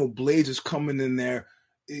got to know Blades is coming in there.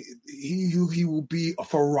 He will be a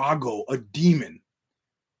Farrago, a demon,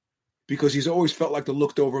 because he's always felt like the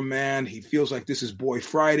looked over man. He feels like this is Boy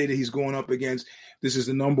Friday that he's going up against. This is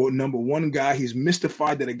the number one guy. He's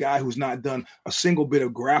mystified that a guy who's not done a single bit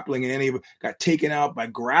of grappling in any of it got taken out by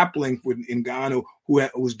grappling with Ngannou, who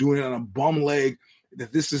was doing it on a bum leg,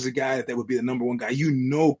 that this is a guy that would be the number one guy. You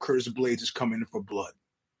know Curtis Blades is coming in for blood.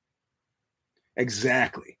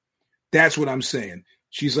 Exactly. That's what I'm saying.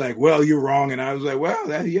 She's like, well, you're wrong. And I was like, well,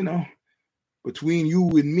 that, between you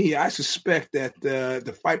and me, I suspect that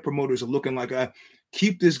the fight promoters are looking like,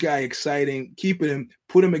 keep this guy exciting,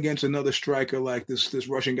 put him against another striker like this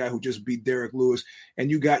Russian guy who just beat Derek Lewis, and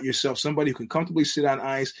you got yourself somebody who can comfortably sit on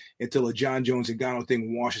ice until a John Jones and Ngannou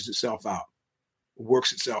thing washes itself out,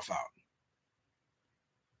 works itself out.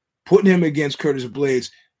 Putting him against Curtis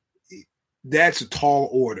Blades, that's a tall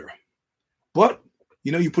order. But,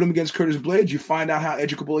 you put him against Curtis Blades, you find out how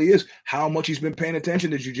educable he is, how much he's been paying attention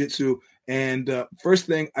to jiu-jitsu. And first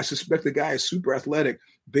thing, I suspect the guy is super athletic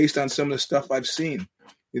based on some of the stuff I've seen.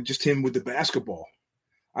 It's just him with the basketball.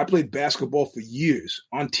 I played basketball for years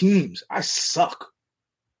on teams. I suck.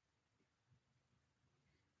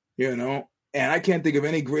 And I can't think of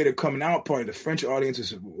any greater coming out party. The French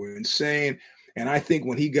audiences were insane. And I think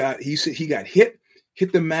when he got hit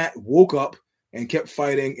the mat, woke up, and kept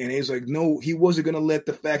fighting. And he's like, no, he wasn't going to let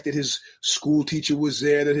the fact that his school teacher was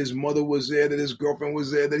there, that his mother was there, that his girlfriend was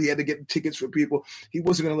there, that he had to get tickets for people. He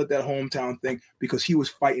wasn't going to let that hometown thing, because he was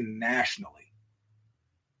fighting nationally.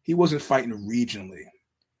 He wasn't fighting regionally.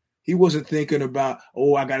 He wasn't thinking about,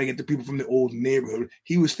 I got to get the people from the old neighborhood.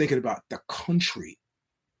 He was thinking about the country.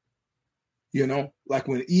 Like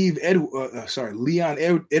when Leon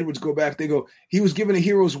Edwards go back, they go, he was given a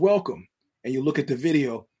hero's welcome. And you look at the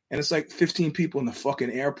video, and it's like 15 people in the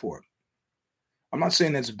fucking airport. I'm not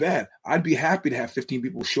saying that's bad. I'd be happy to have 15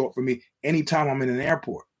 people show up for me anytime I'm in an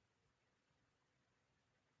airport.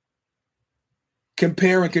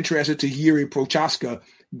 Compare and contrast it to Yuri Prochaska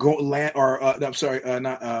Blachowicz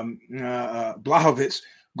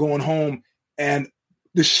going home and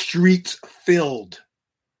the streets filled.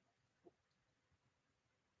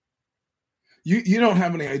 You don't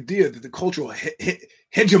have any idea that the cultural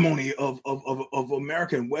hegemony of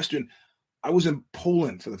American Western. I was in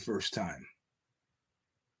Poland for the first time,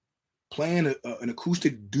 playing an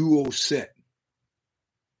acoustic duo set.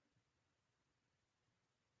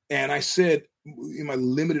 And I said, in my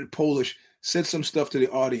limited Polish, said some stuff to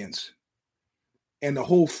the audience. And the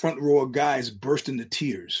whole front row of guys burst into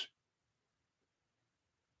tears.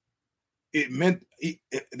 It meant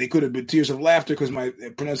they could have been tears of laughter because my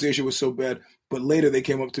pronunciation was so bad. But later they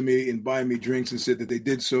came up to me and buying me drinks and said that they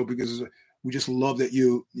did so because we just love that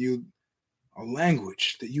you a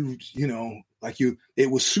language that it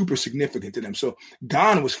was super significant to them. So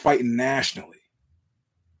Don was fighting nationally.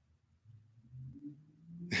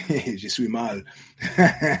 Je suis mal.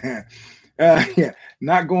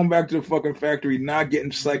 Not going back to the fucking factory, not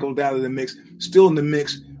getting cycled out of the mix, still in the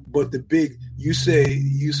mix, but the big, you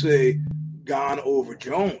say gone over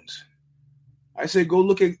Jones. I say go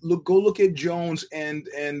look at Jones and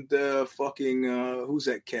who's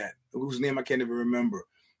that cat whose name I can't even remember.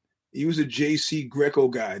 He was a JC Greco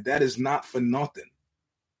guy. That is not for nothing.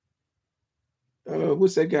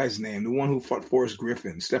 What's that guy's name? The one who fought Forrest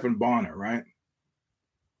Griffin, Stephen Bonner, right?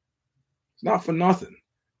 It's not for nothing.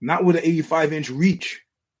 Not with an 85-inch reach.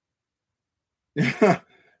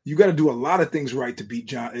 You got to do a lot of things right to beat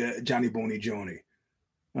Johnny Boney Joni.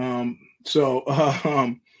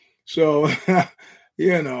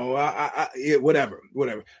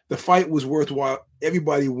 Whatever. The fight was worthwhile.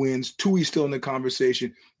 Everybody wins. Tui's still in the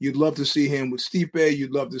conversation. You'd love to see him with Stipe.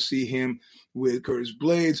 You'd love to see him with Curtis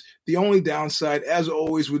Blades. The only downside, as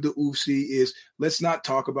always with the UFC, is let's not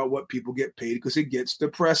talk about what people get paid because it gets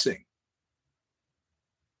depressing.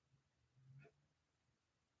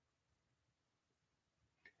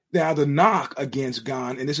 Now, the knock against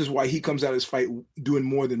Gane, and this is why he comes out of his fight doing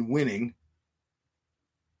more than winning.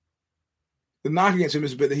 The knock against him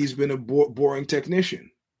has been that he's been a boring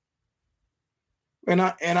technician. And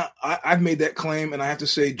I've made that claim, and I have to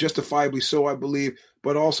say justifiably so, I believe.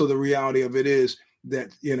 But also the reality of it is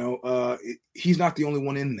that, he's not the only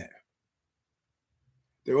one in there.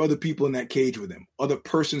 There are other people in that cage with him, other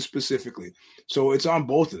persons specifically. So it's on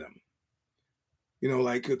both of them.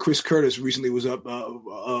 Like Chris Curtis recently was up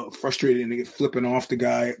frustrated and flipping off the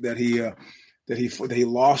guy that he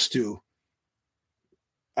lost to.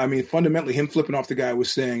 I mean, fundamentally, him flipping off the guy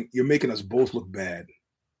was saying, "You're making us both look bad."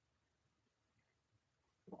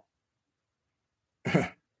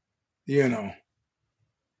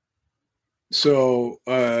 So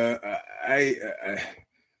I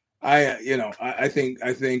think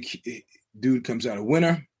dude comes out a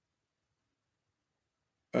winner.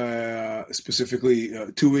 Specifically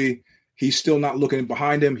Tui. He's still not looking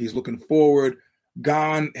behind him. He's looking forward.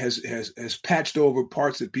 Gon has patched over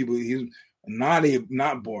parts that people, he's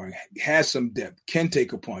not boring, has some depth, can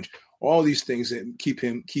take a punch. All these things that keep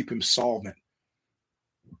him solvent.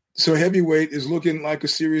 So heavyweight is looking like a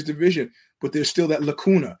serious division, but there's still that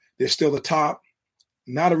lacuna. There's still the top,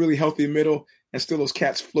 not a really healthy middle, and still those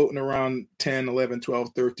cats floating around 10, 11, 12,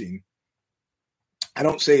 13. I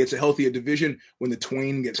don't say it's a healthier division when the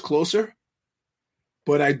twain gets closer,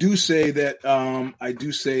 but I do say that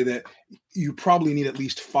you probably need at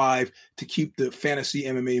least 5 to keep the fantasy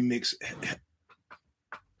MMA mix.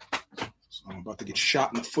 So I'm about to get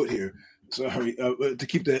shot in the foot here. Sorry, to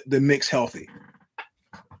keep the mix healthy.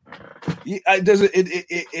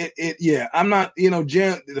 Yeah, I'm not,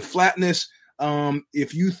 the flatness.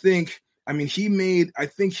 If you think, I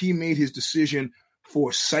think he made his decision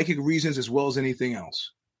for psychic reasons as well as anything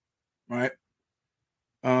else, right?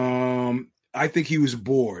 I think he was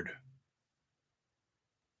bored.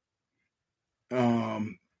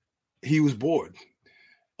 He was bored,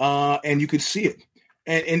 and you could see it,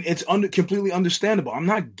 and it's completely understandable. I'm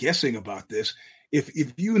not guessing about this.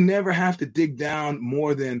 If you never have to dig down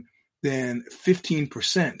more than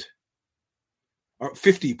 15% or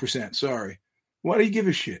 50%, sorry, why do you give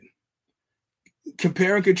a shit?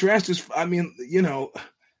 Compare and contrast is, no,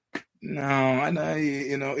 I know,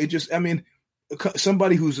 it just,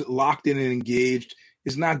 somebody who's locked in and engaged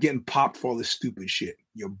is not getting popped for all this stupid shit.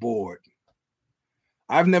 You're bored.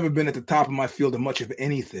 I've never been at the top of my field of much of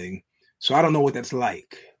anything, so I don't know what that's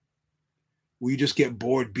like. We just get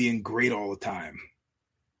bored being great all the time.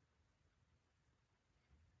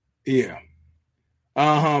 Yeah.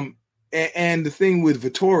 And the thing with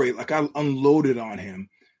Vettori, like I unloaded on him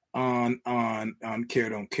on Care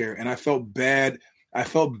Don't Care, and I felt bad. I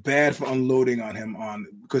felt bad for unloading on him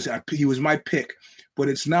because he was my pick, but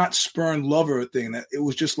it's not spurn lover thing. That it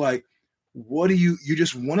was just like, what are you? You're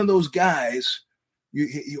just one of those guys.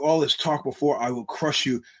 You all this talk before I will crush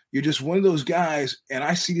you. You're just one of those guys, and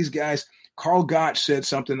I see these guys. Carl Gotch said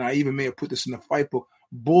something. I even may have put this in the fight book.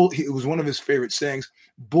 It was one of his favorite sayings.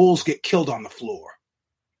 Bulls get killed on the floor.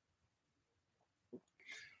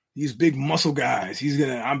 These big muscle guys.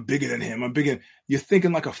 I'm bigger than him. You're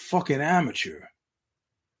thinking like a fucking amateur.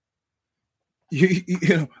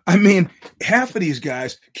 Half of these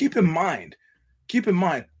guys, keep in mind,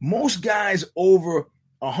 most guys over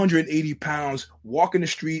 180 pounds walk in the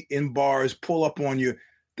street, in bars, pull up on you.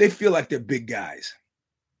 They feel like they're big guys.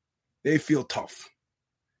 They feel tough.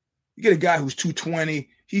 You get a guy who's 220,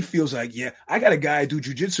 he feels like, yeah. I got a guy I do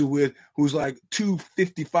jiu-jitsu with who's like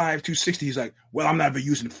 255, 260. He's like, well, I'm never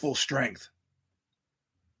using full strength.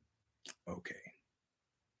 Okay.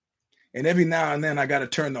 And every now and then I got to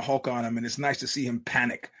turn the Hulk on him, and it's nice to see him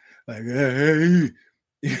panic. Like, hey.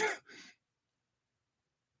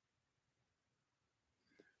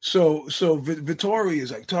 So Vettori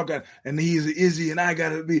is like talking, and he's Izzy, and I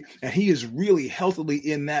gotta be, and he is really healthily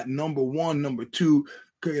in that number 1, number 2,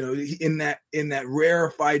 in that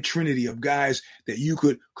rarefied trinity of guys that you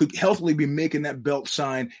could healthily be making that belt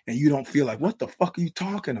sign, and you don't feel like, what the fuck are you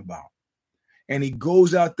talking about? And he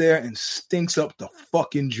goes out there and stinks up the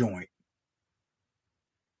fucking joint.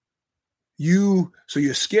 So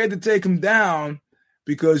you're scared to take him down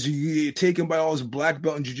because you're taken by all this black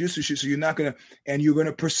belt and jiu-jitsu shit, so you're going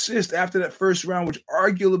to persist after that first round, which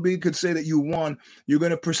arguably could say that you won. You're going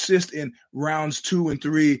to persist in rounds 2 and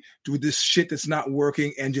 3 with this shit that's not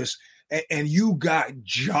working, and you got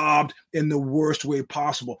jobbed in the worst way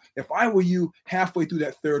possible. If I were you halfway through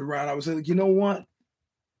that third round, I was like, you know what?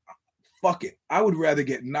 Fuck it. I would rather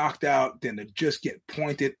get knocked out than to just get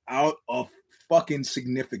pointed out of fucking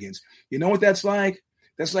significance. You know what that's like?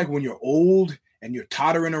 That's like when you're old and you're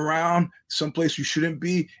tottering around someplace you shouldn't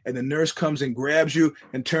be, and the nurse comes and grabs you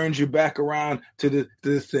and turns you back around to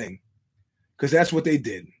the thing. Because that's what they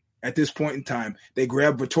did at this point in time. They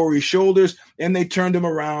grabbed Vettori's shoulders and they turned him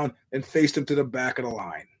around and faced him to the back of the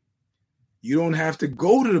line. You don't have to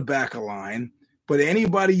go to the back of the line, but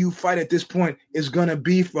anybody you fight at this point is going to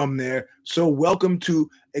be from there. So welcome to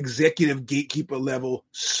executive gatekeeper level,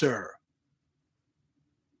 sir.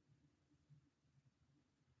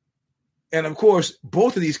 And of course,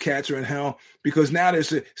 both of these cats are in hell because now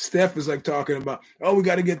Steph is like talking about, oh, we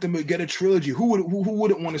got to get a trilogy. Who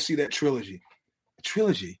wouldn't want to see that trilogy? A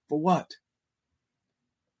trilogy for what?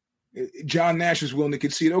 John Nash is willing to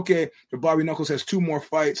concede. Okay, if Bobby Knuckles has 2 more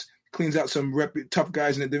fights, cleans out some tough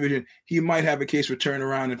guys in the division, he might have a case for turning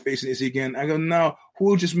around and facing Izzy again. I go, no.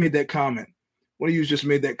 Who just made that comment? One of you just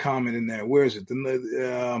made that comment in there. Where is it? Where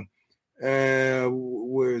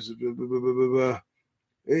is it?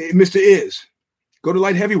 Mr. Is. Go to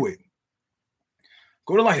light heavyweight.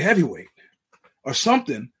 Go to light heavyweight or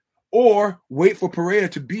something, or wait for Pereira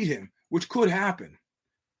to beat him, which could happen.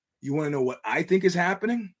 You want to know what I think is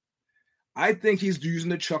happening? I think he's using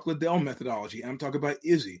the Chuck Liddell methodology. I'm talking about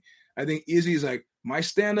Izzy. I think Izzy is like, my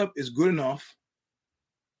stand-up is good enough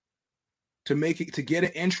to get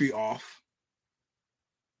an entry off.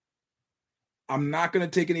 I'm not going to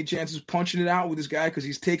take any chances punching it out with this guy because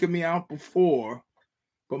he's taken me out before.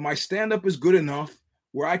 But my stand-up is good enough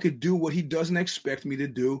where I could do what he doesn't expect me to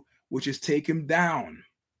do, which is take him down.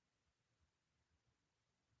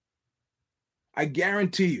 I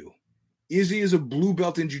guarantee you, Izzy is a blue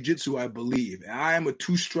belt in jiu-jitsu, I believe. And I am a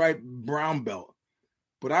 2-stripe brown belt.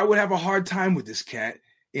 But I would have a hard time with this cat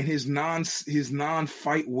in his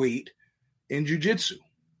non-fight weight in jiu-jitsu.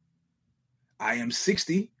 I am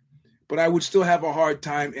 60, but I would still have a hard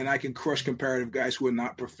time, and I can crush comparative guys who are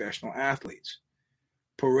not professional athletes.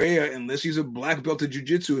 Pereira, unless he's a black belt in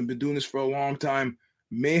jiu-jitsu and been doing this for a long time,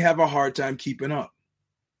 may have a hard time keeping up.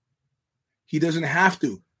 He doesn't have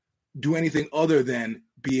to do anything other than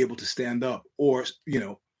be able to stand up or,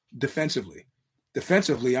 defensively.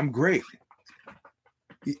 Defensively, I'm great.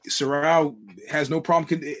 Sorrell has no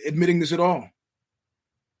problem admitting this at all.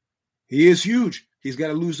 He is huge. He's got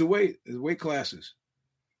to lose the weight classes.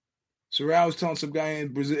 Sorrell was telling some guy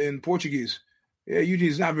in Portuguese, yeah,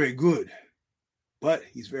 Eugene's not very good, but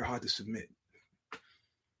he's very hard to submit.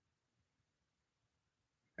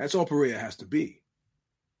 That's all Pereira has to be.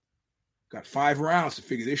 Got 5 rounds to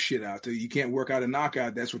figure this shit out. You can't work out a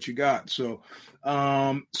knockout. That's what you got. So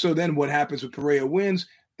then what happens when Pereira wins?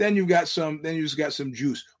 Then you just got some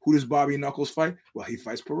juice. Who does Bobby Knuckles fight? Well, he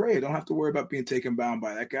fights Pereira. Don't have to worry about being taken down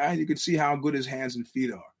by that guy. You can see how good his hands and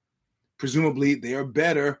feet are. Presumably, they are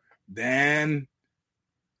better than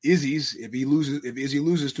Izzy's if Izzy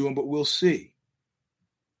loses to him, but we'll see.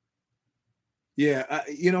 Yeah,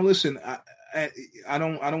 listen, I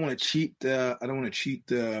don't want to cheat. I don't want to cheat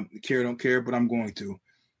the care don't care, but I'm going to,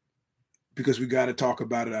 because we got to talk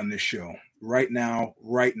about it on this show right now.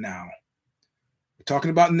 We're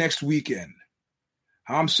talking about next weekend,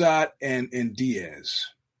 Hamzat and Diaz,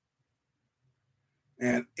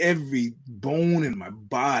 and every bone in my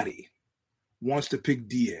body wants to pick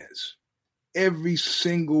Diaz. Every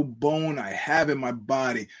single bone I have in my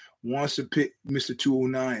body wants to pick Mr.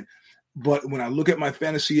 209. But when I look at my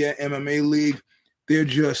fantasy MMA league, they're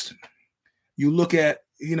just, when they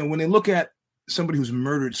look at somebody who's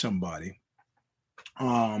murdered somebody,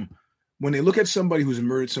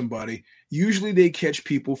 usually they catch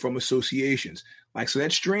people from associations. Like, so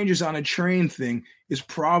that strangers on a train thing is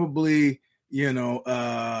probably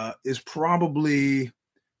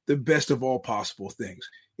the best of all possible things.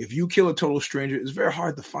 If you kill a total stranger, it's very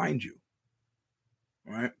hard to find you.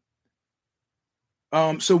 Right?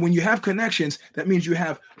 So when you have connections, that means you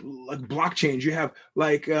have like blockchains. You have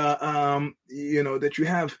that you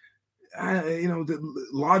have, the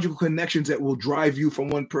logical connections that will drive you from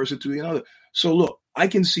one person to another. So look, I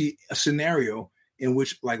can see a scenario in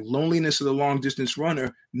which, like, loneliness of the long distance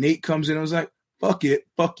runner, Nate comes in and was like, fuck it,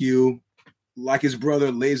 fuck you. Like his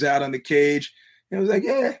brother lays out on the cage. And I was like,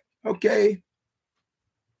 yeah, okay.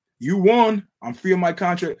 You won. I'm free of my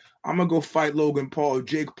contract. I'm going to go fight Logan Paul or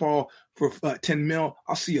Jake Paul for $10 million.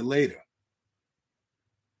 I'll see you later.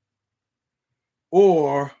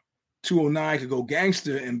 Or 209 could go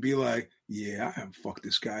gangster and be like, yeah, I haven't fucked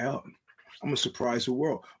this guy up. I'm going to surprise the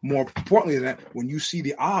world. More importantly than that, when you see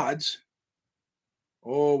the odds,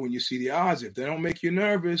 if they don't make you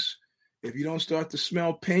nervous, if you don't start to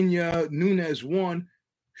smell Pena, Nunes won,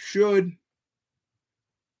 should.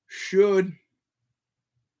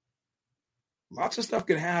 Lots of stuff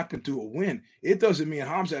can happen to a win. It doesn't mean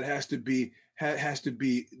Hamzat has to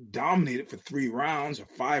be dominated for 3 rounds or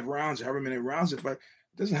 5 rounds, or however many rounds. It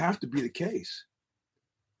doesn't have to be the case.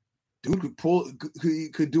 Dude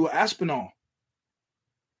could do an Aspinall,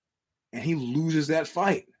 and he loses that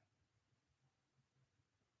fight.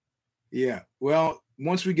 Yeah, well,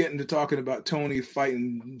 once we get into talking about Tony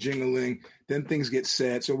fighting Jingling, then things get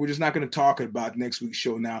sad. So we're just not going to talk about next week's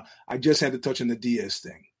show now. I just had to touch on the Diaz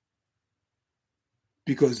thing,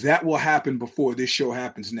 because that will happen before this show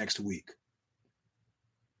happens next week.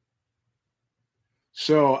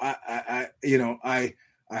 So I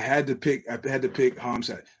had to pick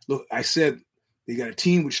Hamzat. Look, I said they got a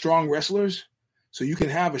team with strong wrestlers, so you can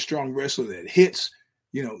have a strong wrestler that hits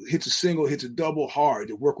a single, hits a double hard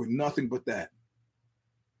to work with nothing but that.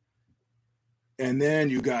 And then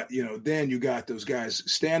you got those guys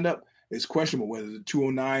stand up. It's questionable whether the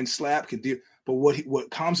 209 slap can deal. But what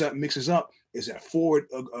Khamzat mixes up is that forward,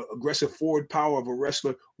 aggressive forward power of a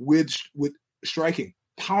wrestler with striking,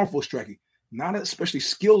 powerful striking, not especially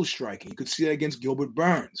skilled striking. You could see that against Gilbert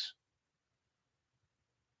Burns.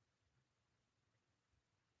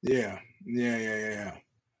 Yeah.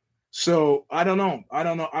 So I don't know.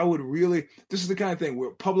 I would really. This is the kind of thing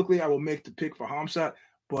where publicly I will make the pick for Khamzat,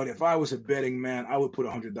 but if I was a betting man, I would put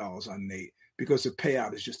 $100 on Nate because the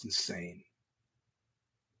payout is just insane.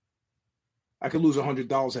 I could lose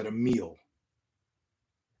 $100 at a meal,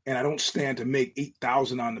 and I don't stand to make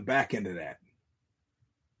 $8,000 on the back end of that.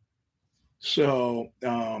 So,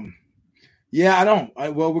 yeah, I don't.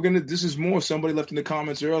 We're gonna. This is more. Somebody left in the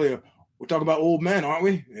comments earlier. We're talking about old men, aren't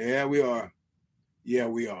we? Yeah, we are.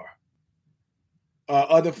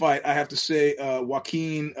 Other fight, I have to say,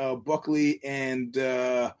 Joaquin Buckley and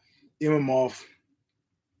Imamov.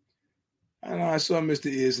 I know I saw Mr.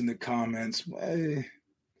 Is in the comments.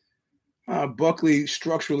 Buckley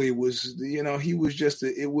structurally was, he was just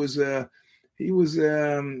a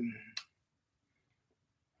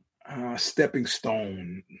stepping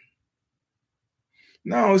stone.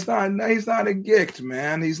 No, it's not. No, he's not a gift,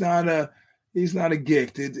 man. He's not a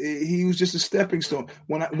gift. He was just a stepping stone.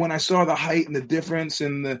 When I saw the height and the difference,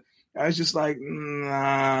 I was just like,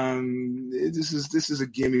 this is a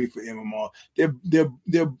gimme for Imamov. They're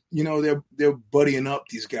buddying up,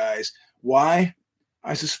 these guys. Why?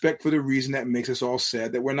 I suspect for the reason that makes us all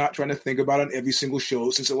sad, that we're not trying to think about it on every single show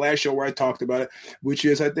since the last show where I talked about it, which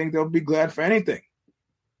is I think they'll be glad for anything.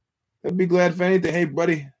 They'll be glad for anything. Hey,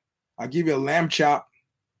 buddy, I'll give you a lamb chop.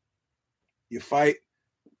 You fight.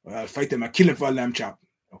 I'll fight them. I kill him for a lamb chop.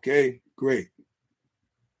 Okay, great.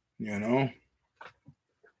 With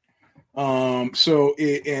Khamzat,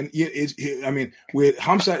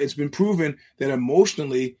 it's been proven that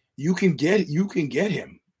emotionally you can get him. You can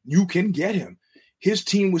get him. His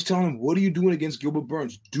team was telling him, "What are you doing against Gilbert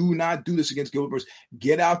Burns? Do not do this against Gilbert Burns.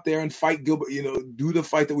 Get out there and fight Gilbert. Do the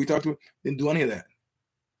fight that we talked about." Didn't do any of that.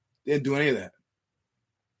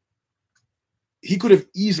 He could have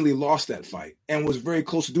easily lost that fight and was very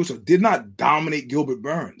close to doing so. Did not dominate Gilbert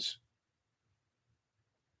Burns.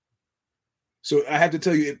 So I have to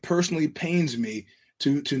tell you, it personally pains me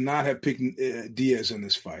to not have picked Diaz in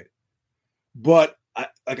this fight. But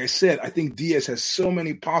like I said, I think Diaz has so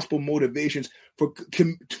many possible motivations for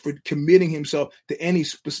committing himself to any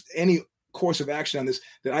course of action on this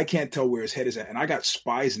that I can't tell where his head is at. And I got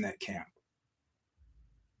spies in that camp.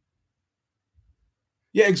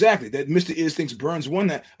 Yeah, exactly. That Mr. Is thinks Burns won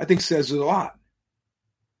that, I think says it a lot.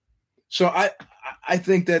 So I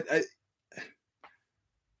think that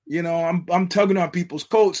I'm tugging on people's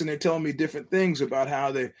coats and they're telling me different things about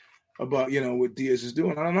what Diaz is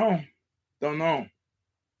doing. I don't know. I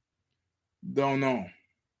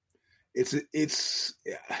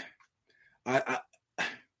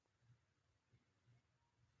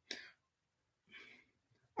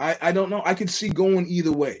don't know. I could see going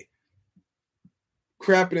either way.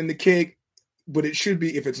 Crapping in the cake, but it should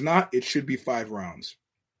be, if it's not, it should be 5 rounds.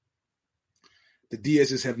 The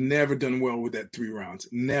Diaz's have never done well with that 3 rounds.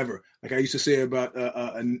 Never. Like I used to say about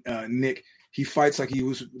Nick, he fights like he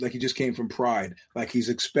just came from Pride. Like he's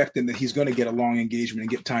expecting that he's going to get a long engagement and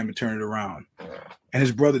get time to turn it around. And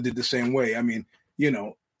his brother did the same way. I mean,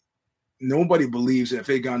 nobody believes that if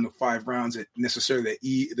they got into 5 rounds that necessarily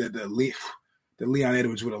that Leon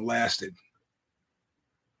Edwards would have lasted.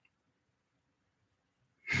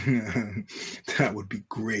 That would be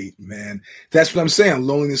great, man. That's what I'm saying.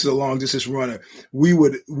 Loneliness is a long distance runner. We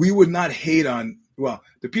would not hate on. Well,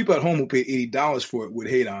 the people at home who paid $80 for it would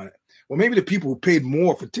hate on it. Well, maybe the people who paid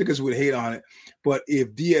more for tickets would hate on it. But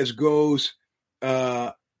if Diaz goes,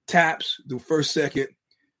 taps the first second,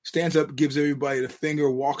 stands up, gives everybody the finger,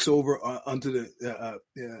 walks over onto the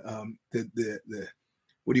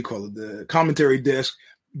what do you call it? The commentary desk.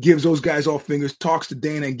 Gives those guys all fingers, talks to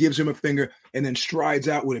Dana and gives him a finger, and then strides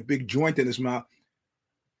out with a big joint in his mouth.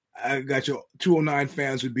 I got your 209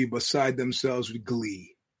 fans would be beside themselves with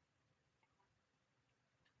glee.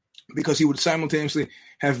 Because he would simultaneously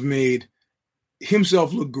have made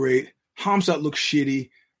himself look great, Khamzat look shitty,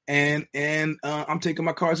 and I'm taking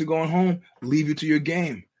my cards and going home, leave you to your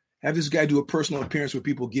game. Have this guy do a personal appearance where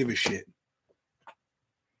people give a shit.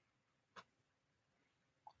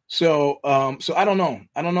 So I don't know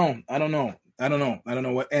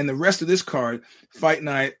what. And the rest of this card, fight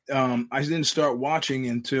night, I didn't start watching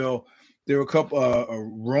until there were a couple.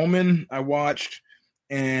 Roman I watched,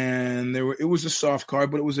 and it was a soft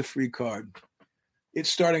card, but it was a free card. It's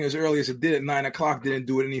starting as early as it did at 9:00. Didn't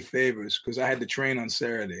do it any favors because I had to train on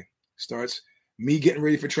Saturday. Me getting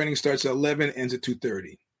ready for training starts at 11, ends at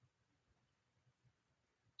 2:30.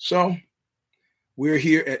 So We're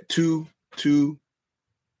here at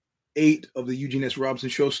 228 of the Eugene S. Robinson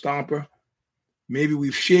Show, Stomper. Maybe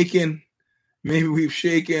we've shaken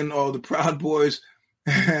all the Proud Boys,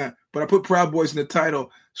 but I put Proud Boys in the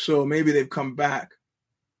title, so maybe they've come back.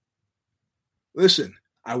 Listen,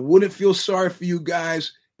 I wouldn't feel sorry for you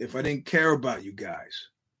guys if I didn't care about you guys.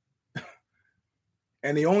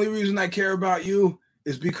 And the only reason I care about you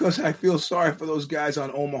is because I feel sorry for those guys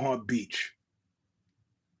on Omaha Beach.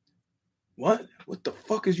 What? What the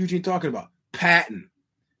fuck is Eugene talking about? Patton.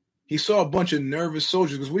 He saw a bunch of nervous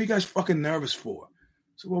soldiers. He goes, what are you guys fucking nervous for?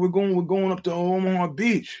 So, well, we're going up to Omaha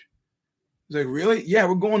Beach. He's like, really? Yeah,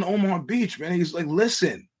 we're going to Omaha Beach, man. He's like,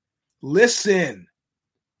 listen.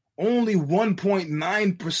 Only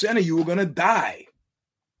 1.9% of you are going to die.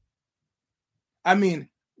 I mean,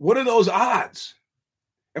 what are those odds?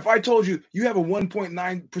 If I told you you have a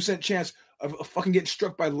 1.9% chance of fucking getting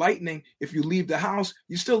struck by lightning if you leave the house,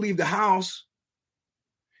 you still leave the house.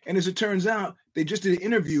 And as it turns out, they just did an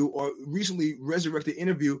interview or recently resurrected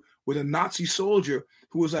interview with a Nazi soldier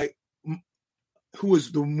who was the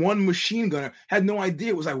one machine gunner, had no idea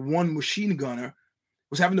it was like one machine gunner,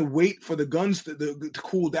 was having to wait for the guns to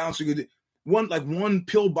cool down. So you could one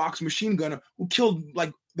pillbox machine gunner who killed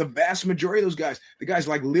like the vast majority of those guys. The guy's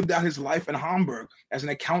like lived out his life in Hamburg as an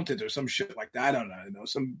accountant or some shit like that. I don't know,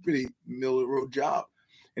 some pretty middle of the road job.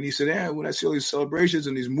 And he said, yeah, when I see all these celebrations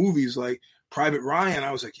and these movies like Private Ryan,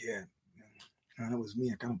 I was like, yeah, that was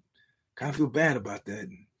me. I kind of feel bad about that.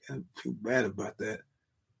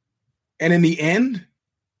 And in the end,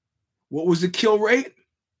 what was the kill rate?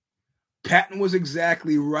 Patton was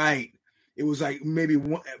exactly right. It was like maybe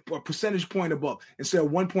a percentage point above. Instead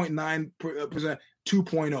of 1.9%,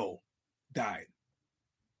 2.0 died.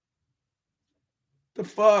 The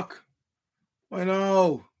fuck? Why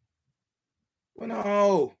no?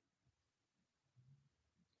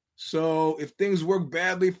 So if things work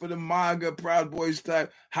badly for the MAGA Proud Boys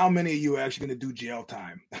type, how many of you are actually going to do jail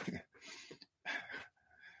time?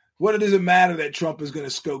 What does it matter that Trump is going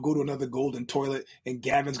to go to another golden toilet and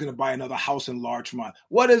Gavin's going to buy another house in Larchmont?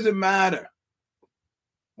 What does it matter?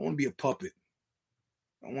 I want to be a puppet.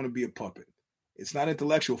 It's not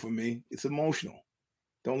intellectual for me. It's emotional.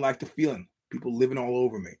 Don't like the feeling. People living all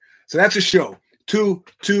over me. So that's a show.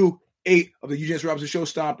 228 of the Eugene S. Robinson Show,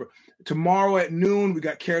 Stomper. Tomorrow at noon, we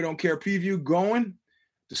got Care Don't Care preview going.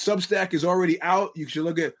 The Substack is already out. You should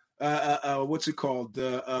look at, what's it called?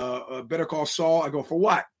 Better Call Saul. I go, for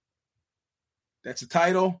what? That's the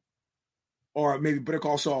title. Or maybe Better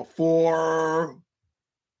Call Saul 4.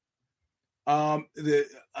 I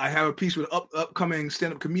have a piece with upcoming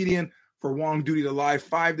stand-up comedian for Wong Duty to Live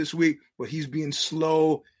 5 this week, but he's being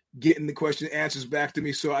slow getting the question and answers back to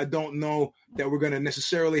me, so I don't know that we're going to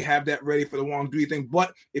necessarily have that ready for the Wong Duty thing.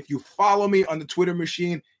 But if you follow me on the Twitter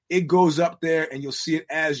machine, it goes up there and you'll see it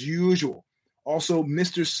as usual. Also,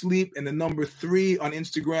 Mr. Sleep and the number 3 on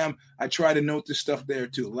Instagram. I try to note this stuff there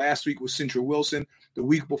too. Last week was Cintra Wilson. The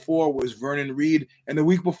week before was Vernon Reed. And the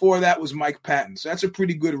week before that was Mike Patton. So that's a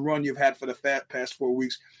pretty good run you've had for the past 4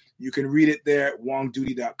 weeks. You can read it there at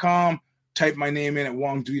wongduty.com. Type my name in at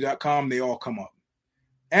wongduty.com. They all come up.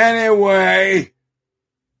 Anyway,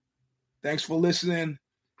 thanks for listening.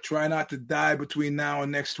 Try not to die between now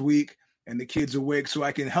and next week and the kids awake so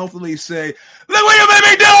I can healthily say, look what you made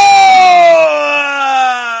me do!